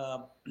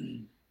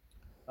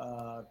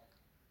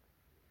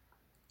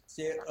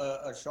say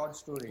a short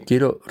story.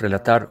 Quiero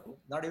relatar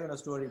Not even a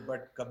story,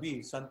 but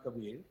Kabir, Sant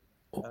Kabir,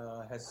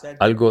 has said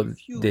that algo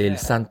if you del have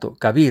santo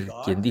Kabir,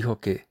 God quien dijo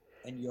que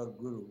and your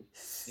guru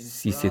in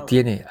si se front of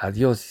tiene a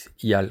Dios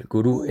y al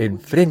gurú who would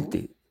enfrente,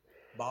 you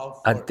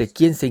bow ¿ante first?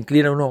 quién se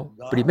inclina uno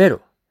God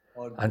primero?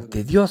 or ¿Ante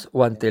guru? Dios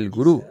o ante And el he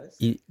gurú? says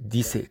Y that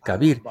dice I would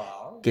Kabir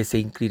bow, que se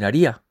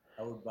inclinaría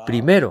I would bow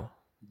primero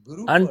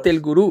guru ante el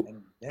first gurú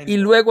and then y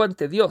God. luego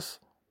ante Dios.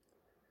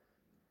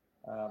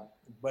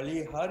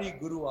 बलिहारी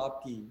गुरु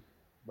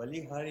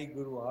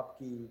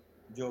आपकी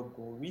जो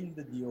गोविंद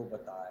दियो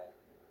बताए.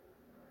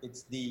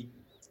 It's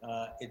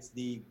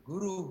the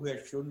guru who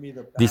has shown me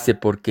the path Dice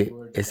porque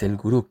towards es el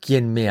God. gurú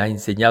quien me ha So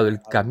enseñado el I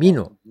would bow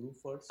camino to guru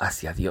first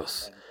hacia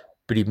Dios. and God.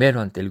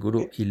 Primero ante el gurú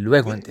Okay. y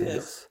luego With ante this,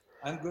 Dios.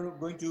 I'm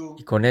going to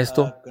Y con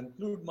esto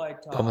conclude my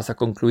vamos a talk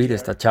concluir here,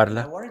 esta and I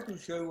charla. wanted to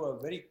show you a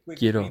very quick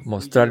Quiero brief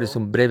mostrarles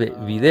video un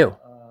breve video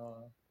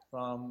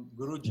from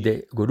Guruji,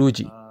 de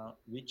Guruji.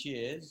 which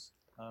is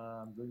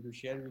I'm going to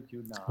share with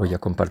you now. Voy a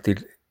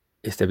compartir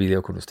este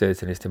video con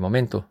ustedes en este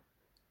momento.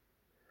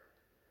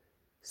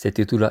 Se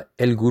titula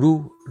El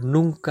gurú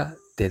nunca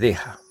te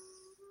deja.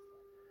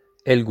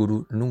 El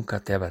gurú nunca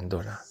te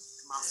abandona.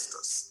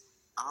 Masters,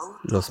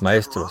 Los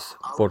maestros,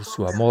 por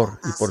su amor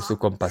y por su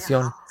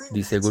compasión,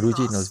 dice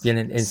Guruji, nos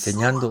vienen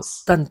enseñando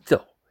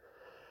tanto.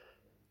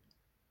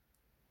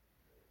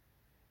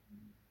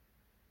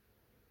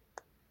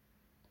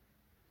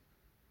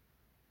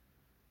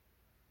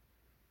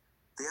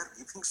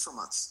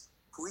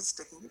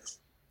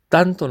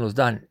 Tanto nos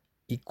dan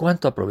y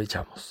cuánto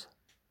aprovechamos.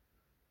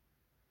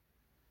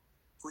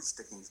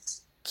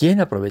 ¿Quién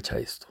aprovecha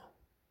esto?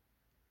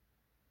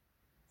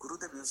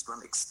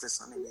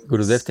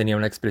 Gurudev tenía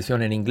una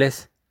expresión en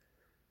inglés,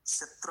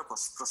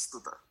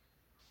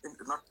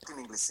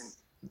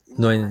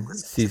 no en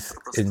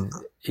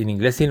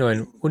inglés, sino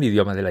en un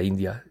idioma de la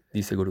India,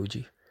 dice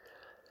Guruji.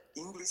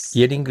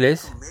 Y en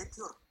inglés,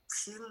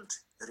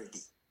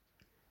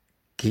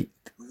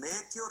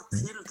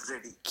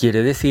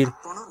 quiere decir,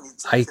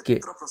 hay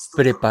que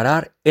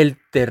preparar el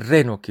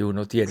terreno que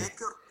uno tiene.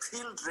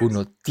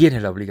 Uno tiene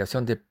la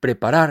obligación de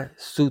preparar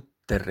su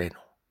terreno.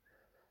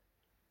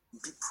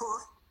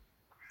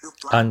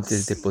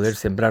 Antes de poder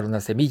sembrar una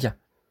semilla,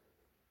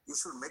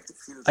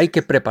 hay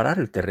que preparar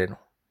el terreno.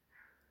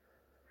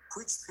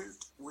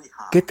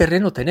 ¿Qué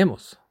terreno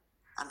tenemos?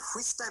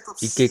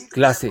 ¿Y qué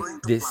clase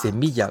de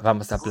semilla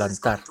vamos a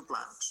plantar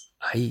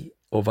ahí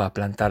o va a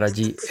plantar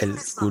allí el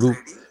gurú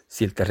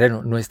si el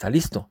terreno no está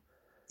listo?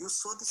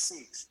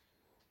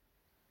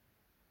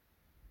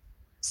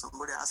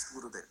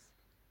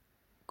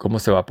 ¿Cómo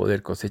se va a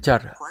poder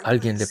cosechar?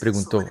 Alguien le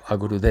preguntó a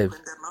Gurudev,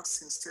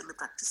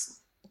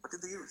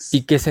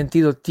 ¿y qué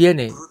sentido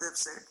tiene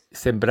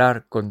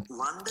sembrar con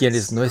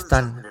quienes no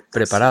están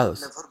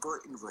preparados?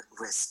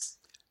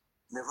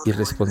 Y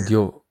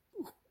respondió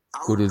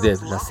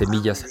Gurudev, las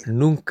semillas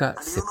nunca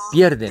se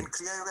pierden.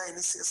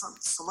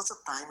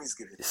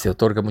 Se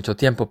otorga mucho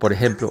tiempo, por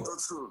ejemplo,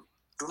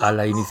 a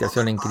la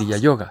iniciación en Kriya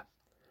Yoga.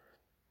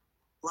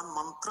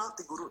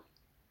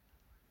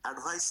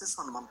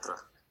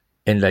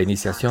 En la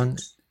iniciación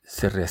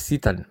se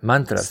recitan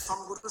mantras.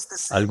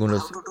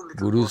 Algunos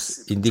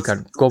gurús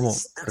indican cómo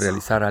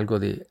realizar algo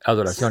de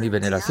adoración y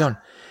veneración.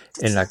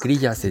 En la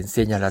Kriya se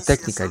enseña la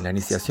técnica y la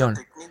iniciación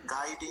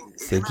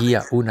se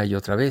guía una y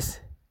otra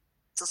vez.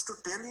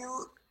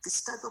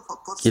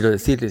 Quiero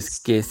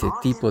decirles que ese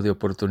tipo de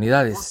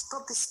oportunidades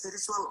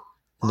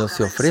no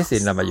se ofrece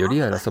en la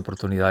mayoría de las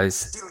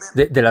oportunidades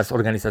de las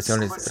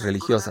organizaciones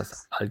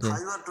religiosas. Alguien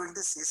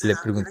le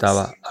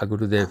preguntaba a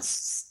Gurudev,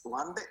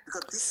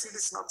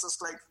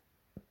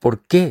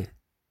 ¿por qué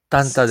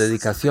tanta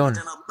dedicación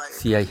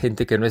si hay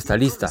gente que no está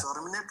lista?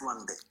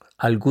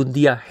 Algún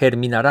día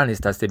germinarán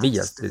estas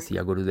semillas,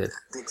 decía Gurudev.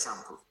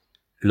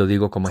 Lo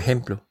digo como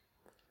ejemplo.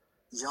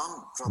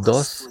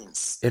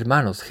 2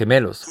 hermanos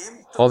gemelos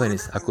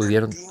jóvenes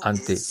acudieron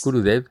ante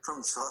Gurudev.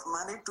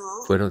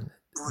 Fueron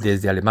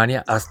desde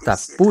Alemania hasta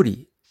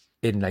Puri,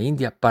 en la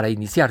India, para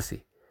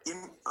iniciarse.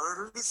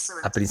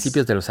 A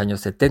principios de los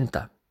años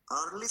 70,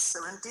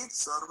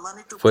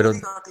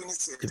 fueron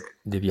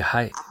de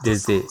viaje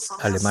desde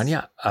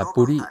Alemania a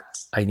Puri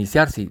a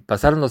iniciarse.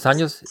 Pasaron los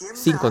años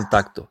sin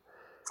contacto.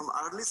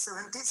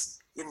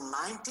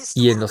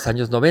 Y en los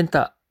años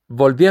 90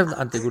 volvieron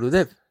ante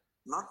Gurudev.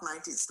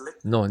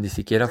 No, ni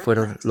siquiera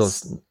fueron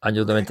los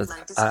años 90.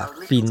 A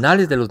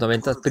finales de los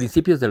 90,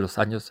 principios de los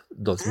años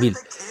 2000,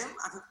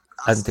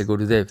 ante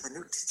Gurudev.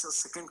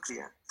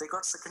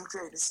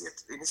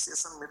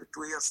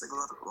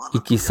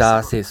 Y quizá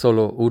hace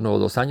solo 1 o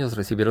 2 años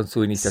recibieron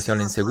su iniciación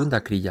en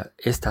segunda kriya.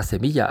 Esta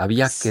semilla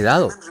había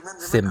quedado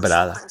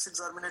sembrada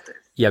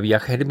y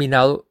había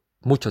germinado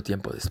mucho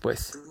tiempo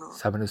después.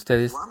 ¿Saben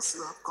ustedes?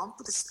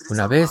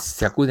 Una vez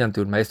se acude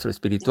ante un maestro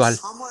espiritual,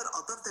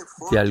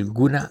 de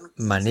alguna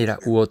manera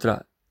u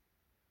otra,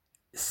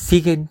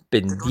 siguen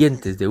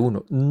pendientes de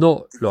uno,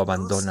 no lo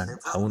abandonan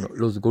a uno.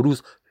 Los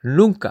gurús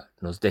nunca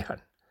nos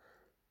dejan.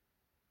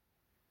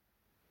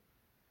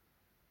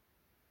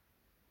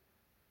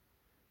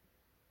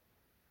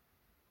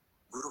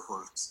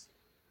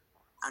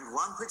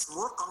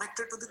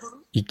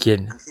 Y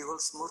quien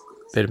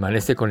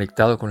permanece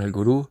conectado con el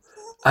gurú,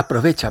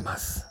 aprovecha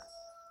más.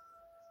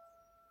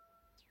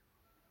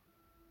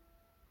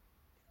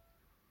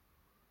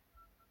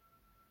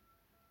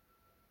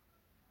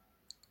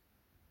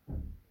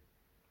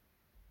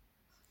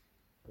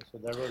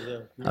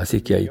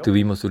 Así que ahí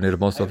tuvimos un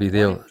hermoso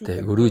video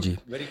de Guruji.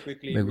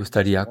 Me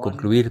gustaría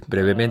concluir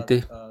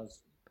brevemente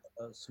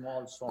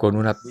con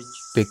una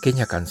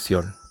pequeña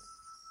canción.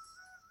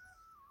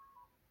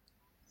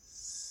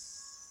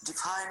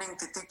 Defining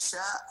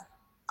Titiksha,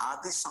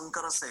 Adi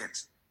Shankara said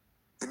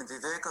in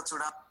Viveka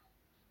Chudamani.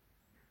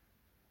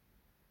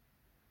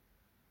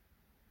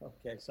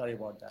 Okay, sorry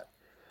about that.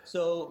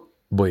 So,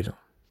 bueno,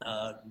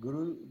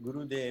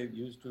 Gurudev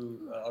used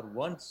to, or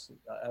once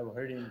I've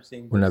heard him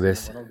sing. Una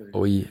vez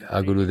oí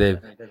a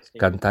Gurudev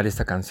cantar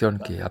esta canción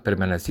que ha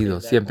permanecido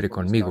siempre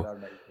conmigo.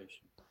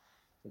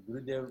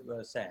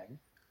 Gurudev sang,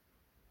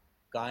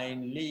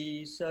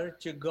 "Kindly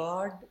search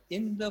God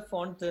in the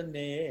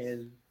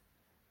fontanelle.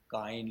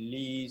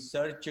 Kindly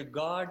search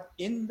God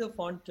in the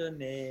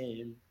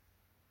fontanelle.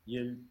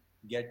 You'll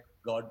get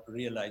God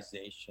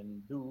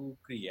realization, do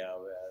Kriya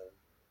well.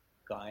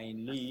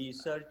 kindly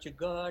search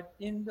God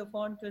in the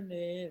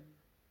fontanelle.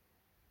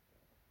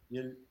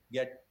 You'll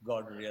get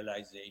God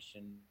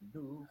realization.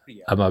 Do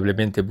Kriya.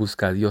 Amablemente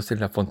busca a Dios en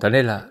la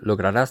fontanela,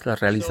 lograrás la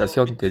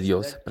realización de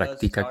Dios.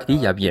 Practica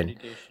Kriya bien.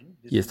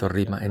 Y esto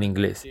rima en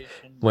inglés.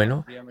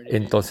 Bueno,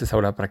 entonces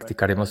ahora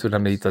practicaremos una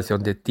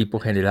meditación de tipo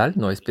general,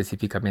 no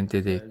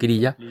específicamente de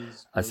Kriya.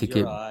 Así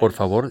que, por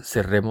favor,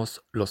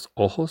 cerremos los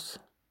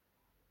ojos.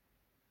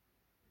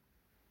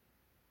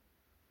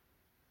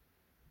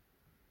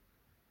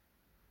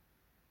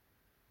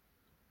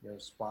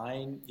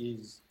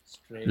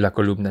 La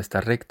columna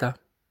está recta.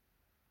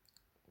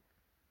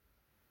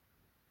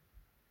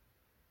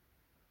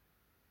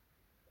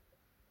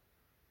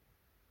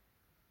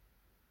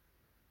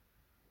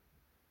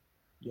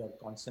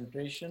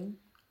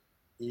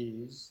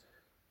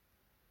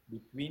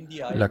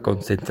 La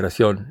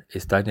concentración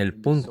está en el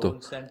punto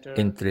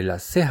entre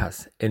las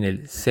cejas, en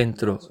el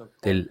centro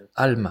del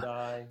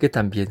alma, que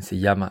también se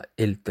llama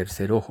el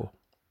tercer ojo.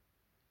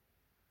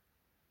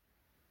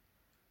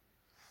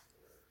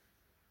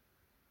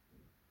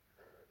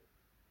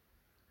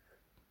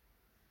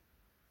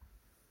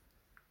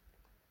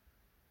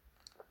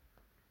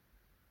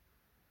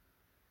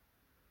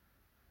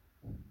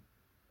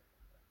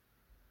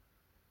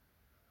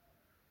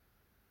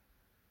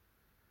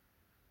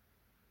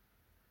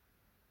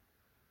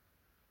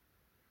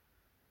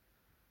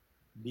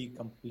 Be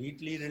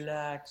completely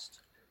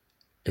relaxed.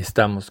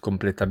 Estamos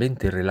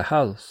completamente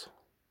relajados.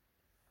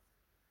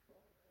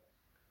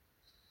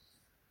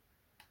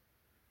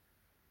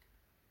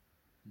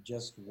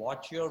 Just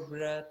watch your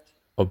breath.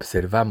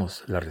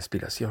 Observamos la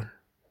respiración.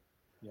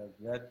 Your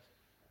breath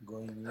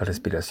going La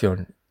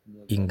respiración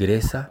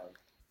ingresa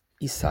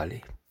y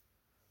sale.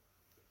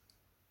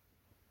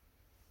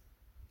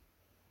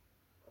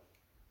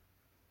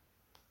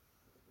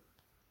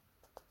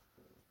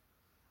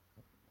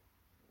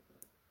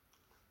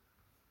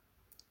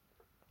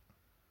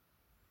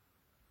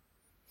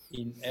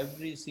 in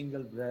every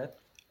single breath.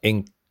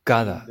 En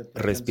cada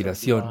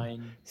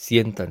respiración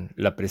sientan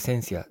la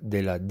presencia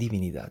de la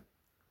divinidad.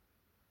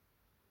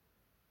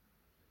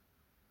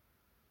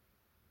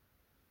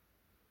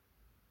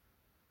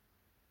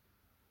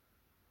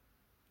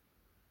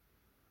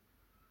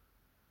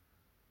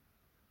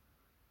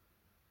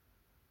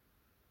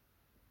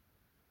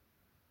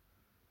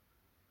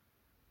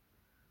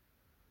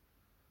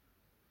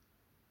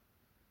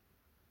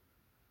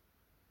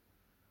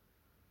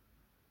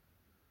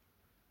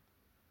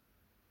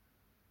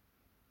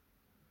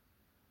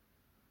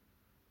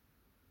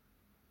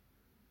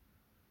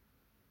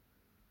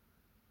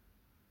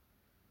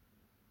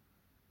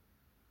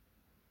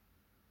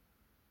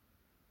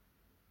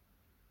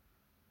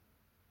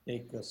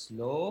 Take a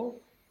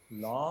slow,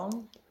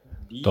 long,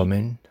 deep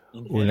Tomen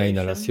una inhalation.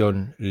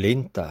 inhalación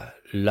lenta,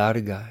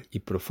 larga y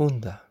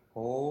profunda.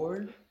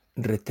 Hold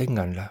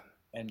Reténganla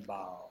and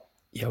bow.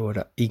 y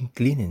ahora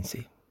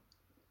inclínense.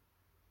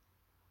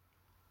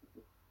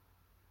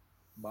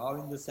 Bow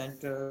in the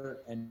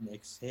center and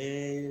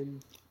exhale.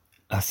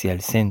 Hacia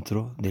el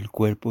centro del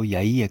cuerpo y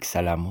ahí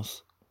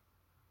exhalamos.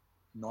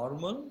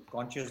 Normal,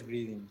 conscious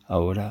breathing.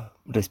 Ahora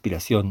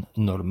respiración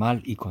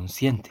normal y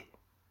consciente.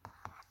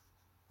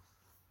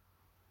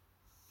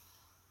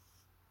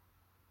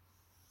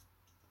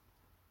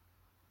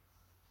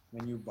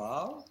 When you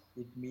bow,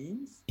 it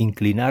means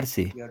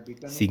Inclinarse you are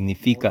becoming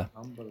significa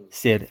more humble.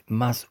 ser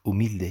más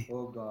humilde.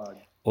 Oh God,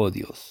 Oh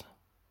Dios,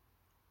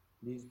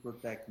 please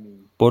protect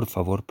me. por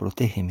favor,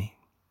 protégeme.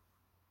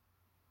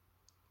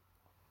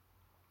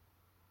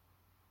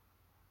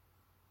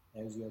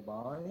 As you are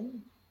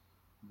bowing,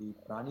 the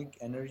pranic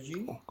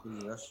energy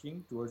is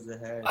rushing towards the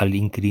head. Al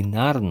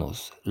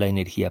inclinarnos, la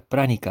energía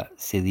pránica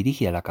se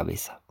dirige a la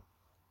cabeza.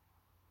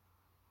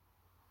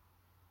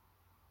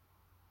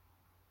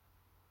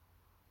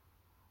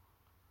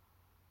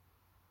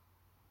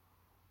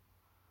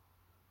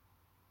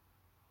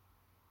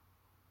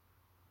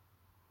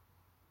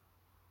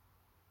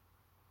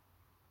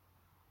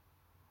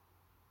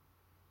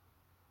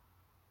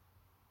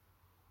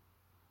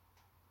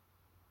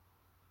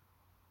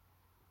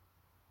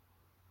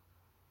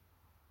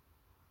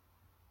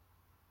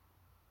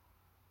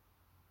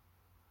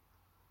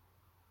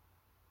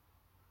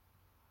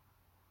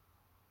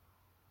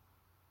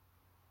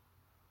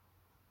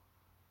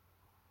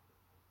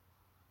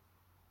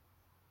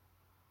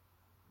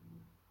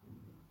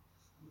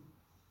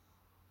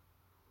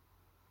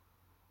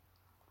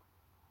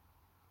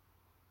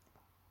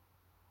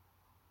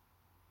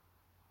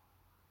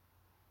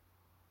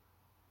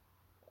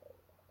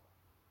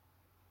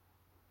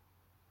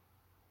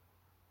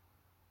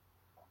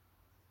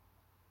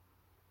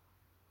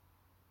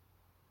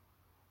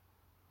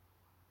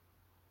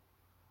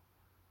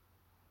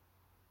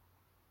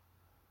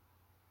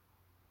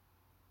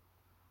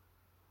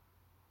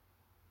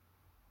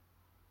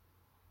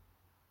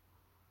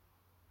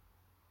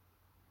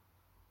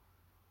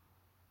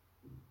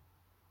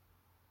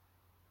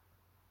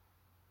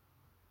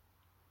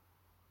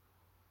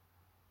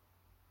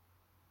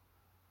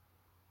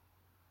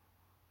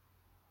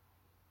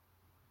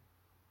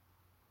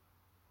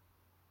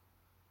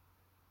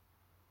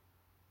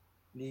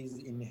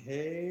 Please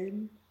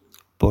inhale,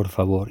 Por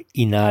favor, hold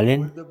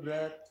inhalen the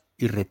breath,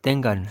 y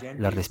retengan la gently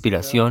sit up,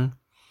 respiración.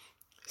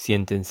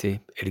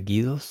 Siéntense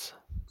erguidos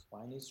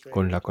spine is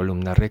con la straight,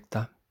 columna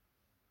recta.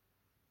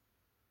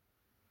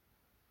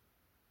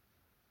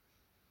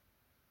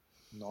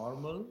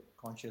 normal,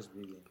 conscious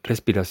breathing.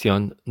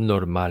 Respiración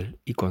normal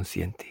y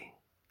consciente.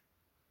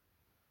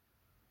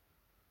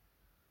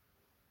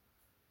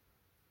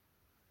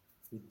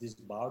 With this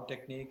bow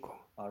technique,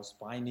 our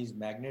spine is Con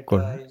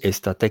magnetized.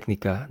 esta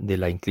técnica de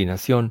la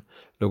inclinación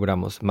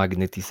logramos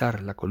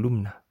magnetizar la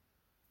columna.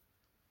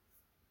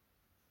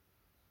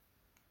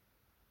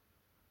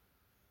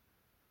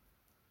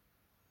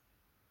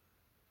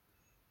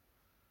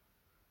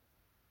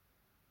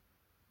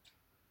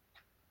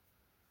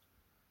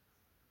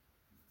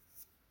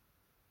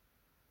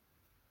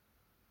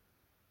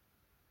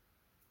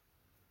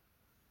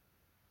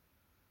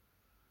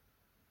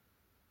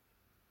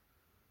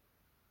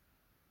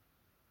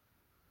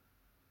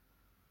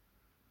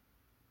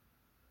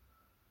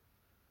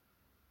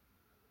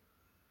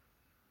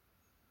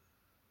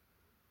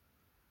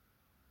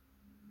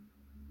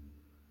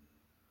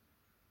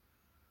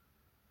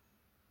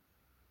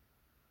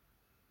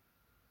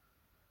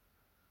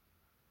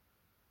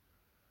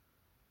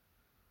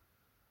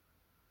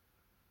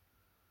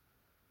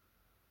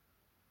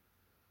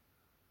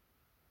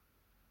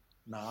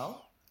 Now,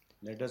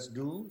 let us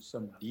do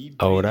some deep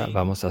Ahora breathing.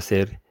 vamos a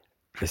hacer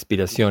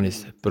respiraciones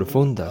This will improve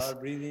profundas. our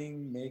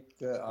breathing, make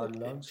our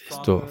lungs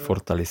Esto stronger,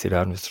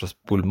 fortalecerá nuestros and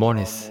draw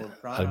pulmones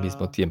more al mismo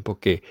prana. tiempo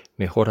que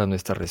mejora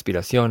nuestra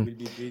respiración We'll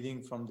be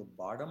breathing from the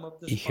bottom of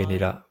the y spine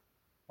genera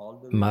all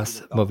the way to the más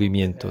top of the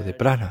movimiento de head.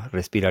 prana.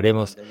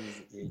 Respiraremos There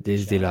is a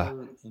desde la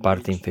channel in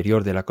parte which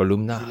inferior de la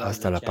columna visualize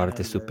hasta the la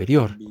parte channel where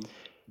we'll superior. be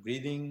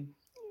breathing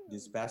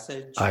this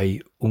passage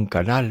Hay un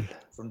canal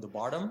from the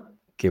bottom.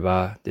 que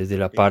va desde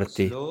la Take a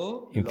parte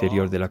slow,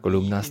 inferior de la long,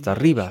 columna deep hasta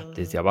arriba.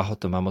 Desde inhalation abajo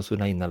tomamos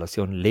una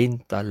inhalación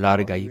lenta, all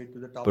larga the y way to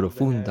the top of the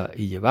profunda head.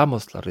 y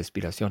llevamos la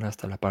respiración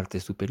hasta la parte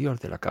superior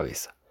de la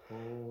cabeza.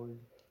 Hold.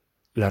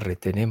 La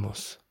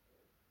retenemos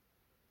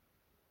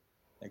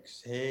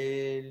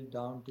Exhale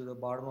down to the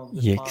bottom of the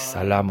y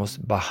exhalamos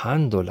spine.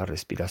 bajando la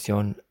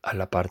respiración a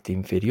la parte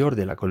inferior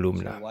de la So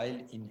columna.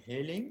 while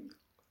inhaling,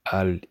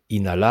 Al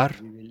inhalar,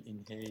 we will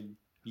inhale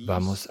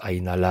vamos peace, a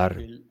inhalar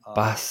fill our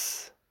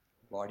paz,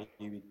 body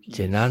with peace.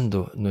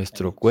 llenando And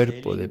nuestro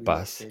cuerpo de exhaling, we'll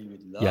paz. exhale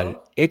with Y al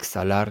love.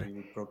 exhalar, We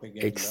will propagate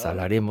love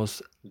exhalaremos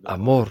to the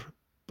world. amor, So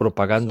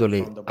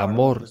propagándole from the bottom of the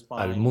amor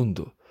al spine,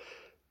 mundo.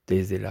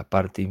 Desde la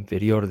parte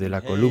inferior de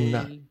la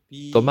columna,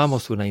 inhale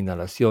tomamos peace. una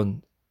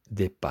inhalación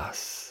de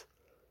paz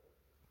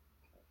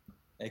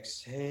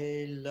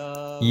Exhale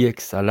y love.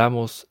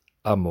 exhalamos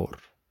amor.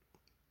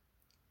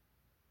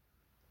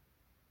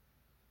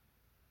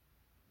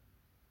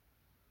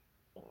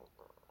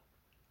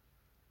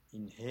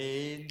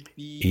 Inhale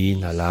peace.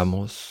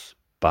 Inhalamos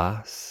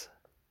paz.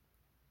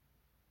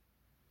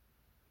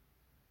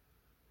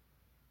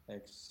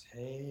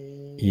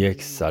 Exhale Y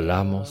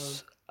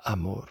exhalamos love.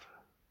 amor.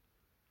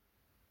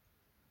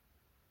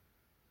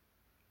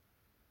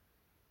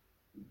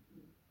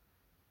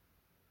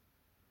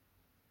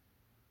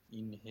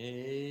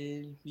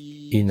 Inhale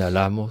peace.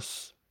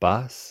 Inhalamos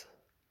paz.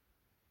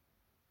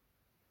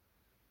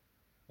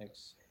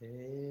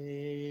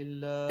 Exhale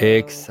love.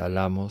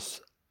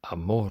 Exhalamos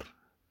amor.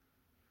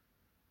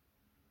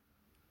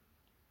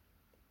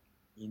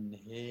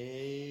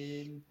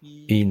 Inhale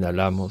peace.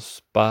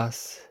 Inhalamos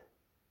paz.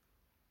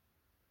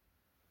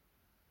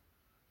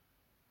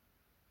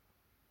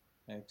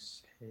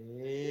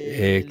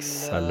 Exhale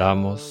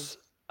Exhalamos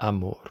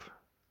amor.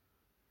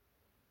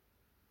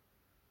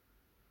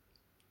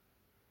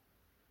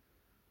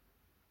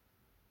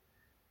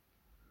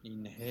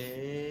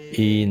 Inhale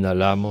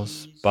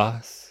Inhalamos peace.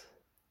 paz.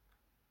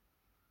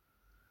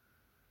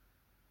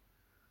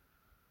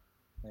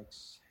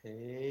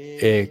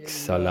 Exhale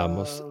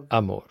Exhalamos love.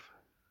 amor.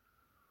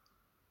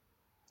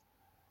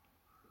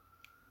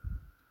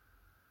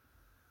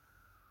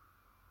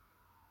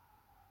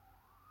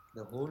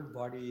 The whole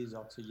body is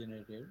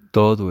oxygenated.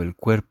 Todo el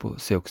cuerpo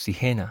se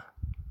oxigena.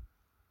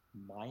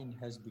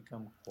 Mind has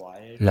become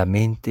quiet, La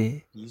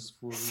mente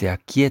peaceful. se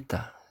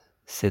aquieta,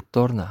 se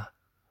torna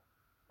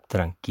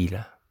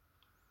tranquila.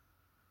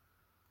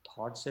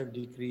 Thoughts have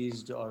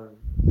decreased or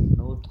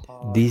no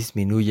thoughts,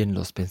 Disminuyen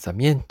los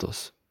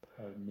pensamientos.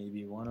 or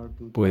maybe one or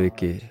two Puede thoughts.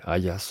 que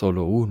haya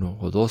solo uno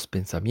o dos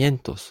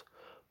pensamientos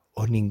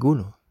o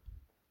ninguno.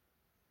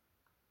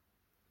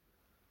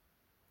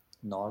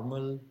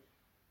 Normal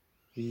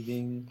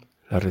breathing.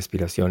 La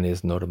respiración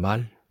es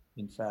normal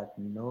In fact,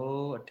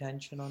 no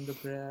attention on the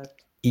breath.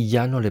 y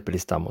ya no le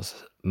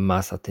prestamos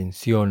más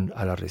atención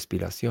a la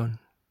respiración.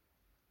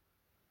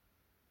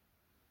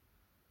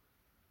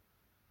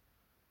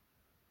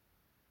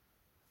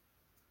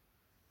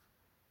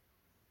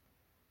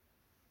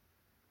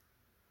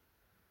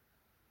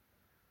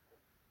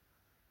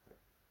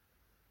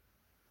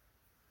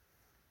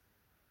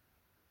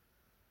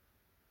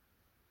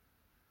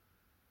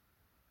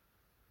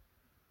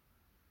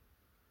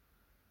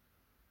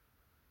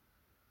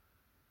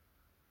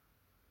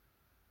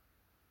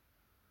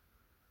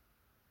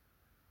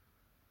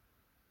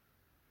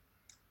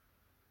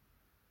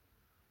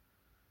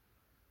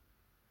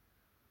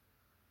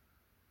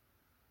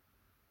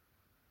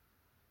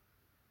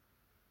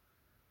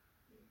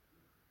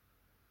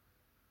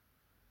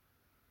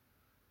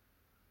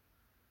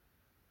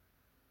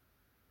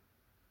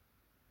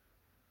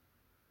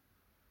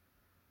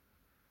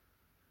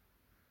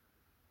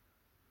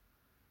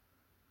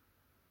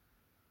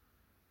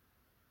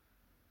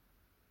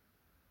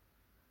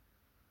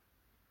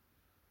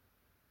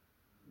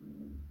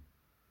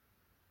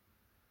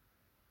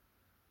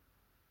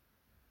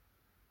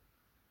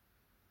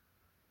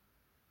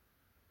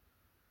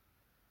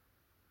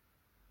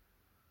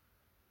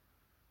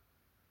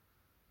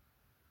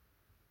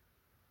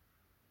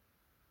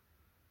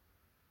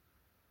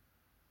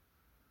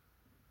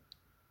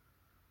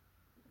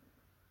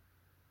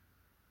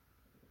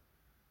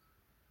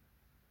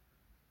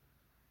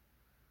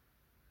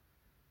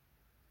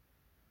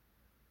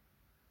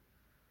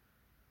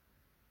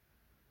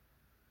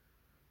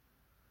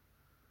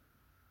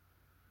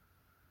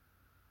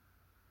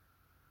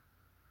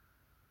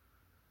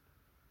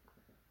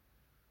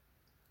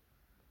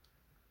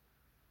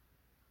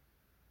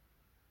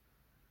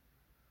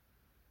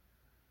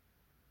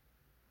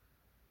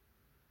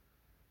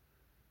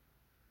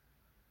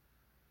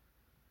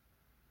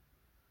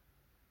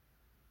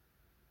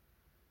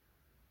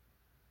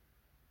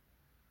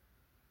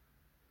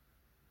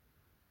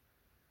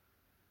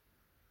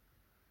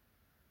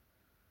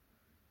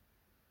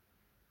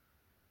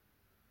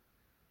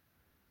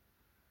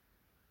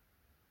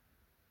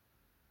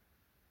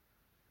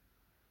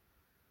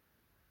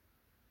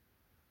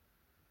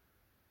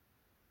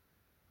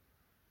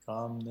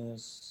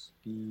 calmness,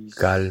 peace,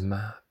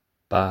 calma,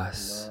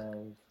 paz,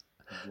 love,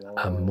 joy.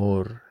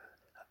 amor,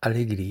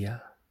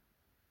 alegría.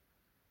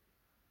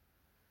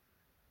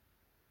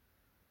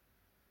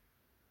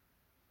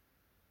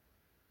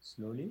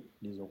 Slowly,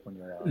 please open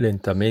your eyes.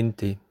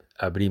 Lentamente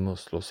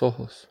abrimos los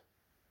ojos.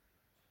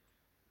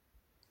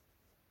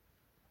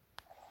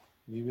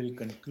 We will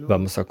conclude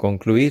Vamos a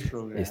concluir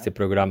program este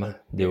programa with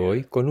a de hoy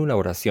prayer. con una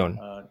oración.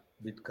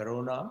 With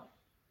corona,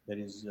 there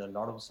is a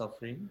lot of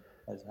suffering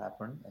has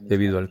happened and is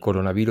Debido al happening.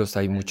 coronavirus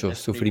hay And mucho let's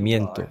pray to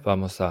sufrimiento. God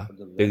Vamos a for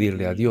the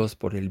pedirle a well-being Dios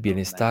por el of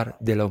bienestar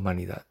mankind. de la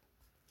humanidad.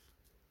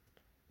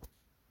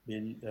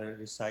 We'll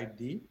recite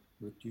the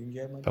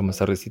Mrityunjay mantra. Vamos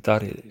a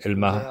recitar Please el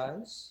close your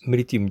eyes.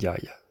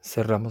 Mrityunjaya.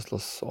 Cerramos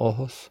los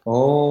ojos.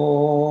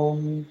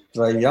 Om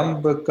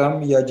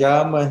Trayambakam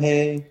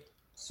Yajamahe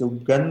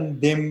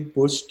Sugandhim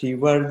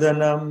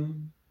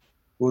Pushtivardhanam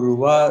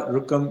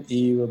Urvarukam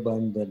Eva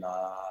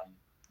Bandhanan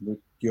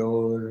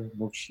Mrityor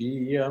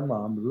Mukshiyam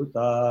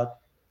Amrutat.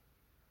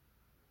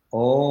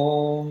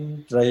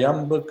 Om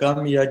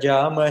Trayambakam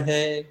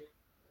Yajamahe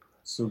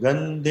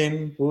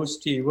Sugandhim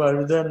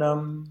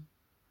Pushtivardhanam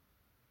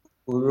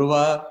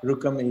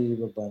Urvarukam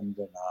Eva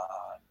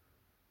Bandhanan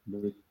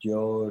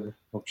Mrityor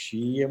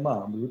Mukshiyam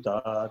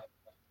Amrutat.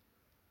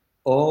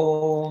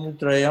 Om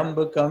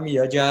Trayambakam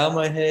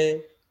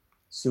Yajamahe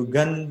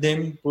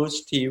Sugandhim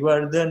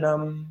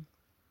Pushtivardhanam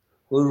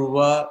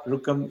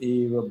Urvarukam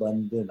Eva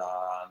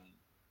Bandhanan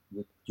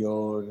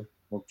Mrityor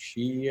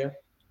Mukshiyam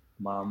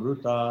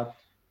Amrutat.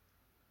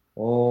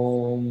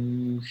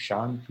 Om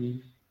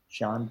Shanti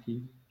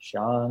Shanti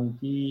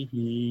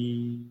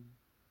Shanti.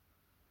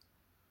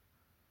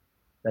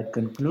 That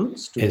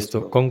concludes today's Esto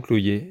program.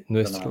 concluye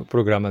nuestro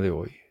programa de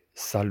hoy.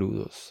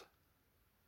 Saludos.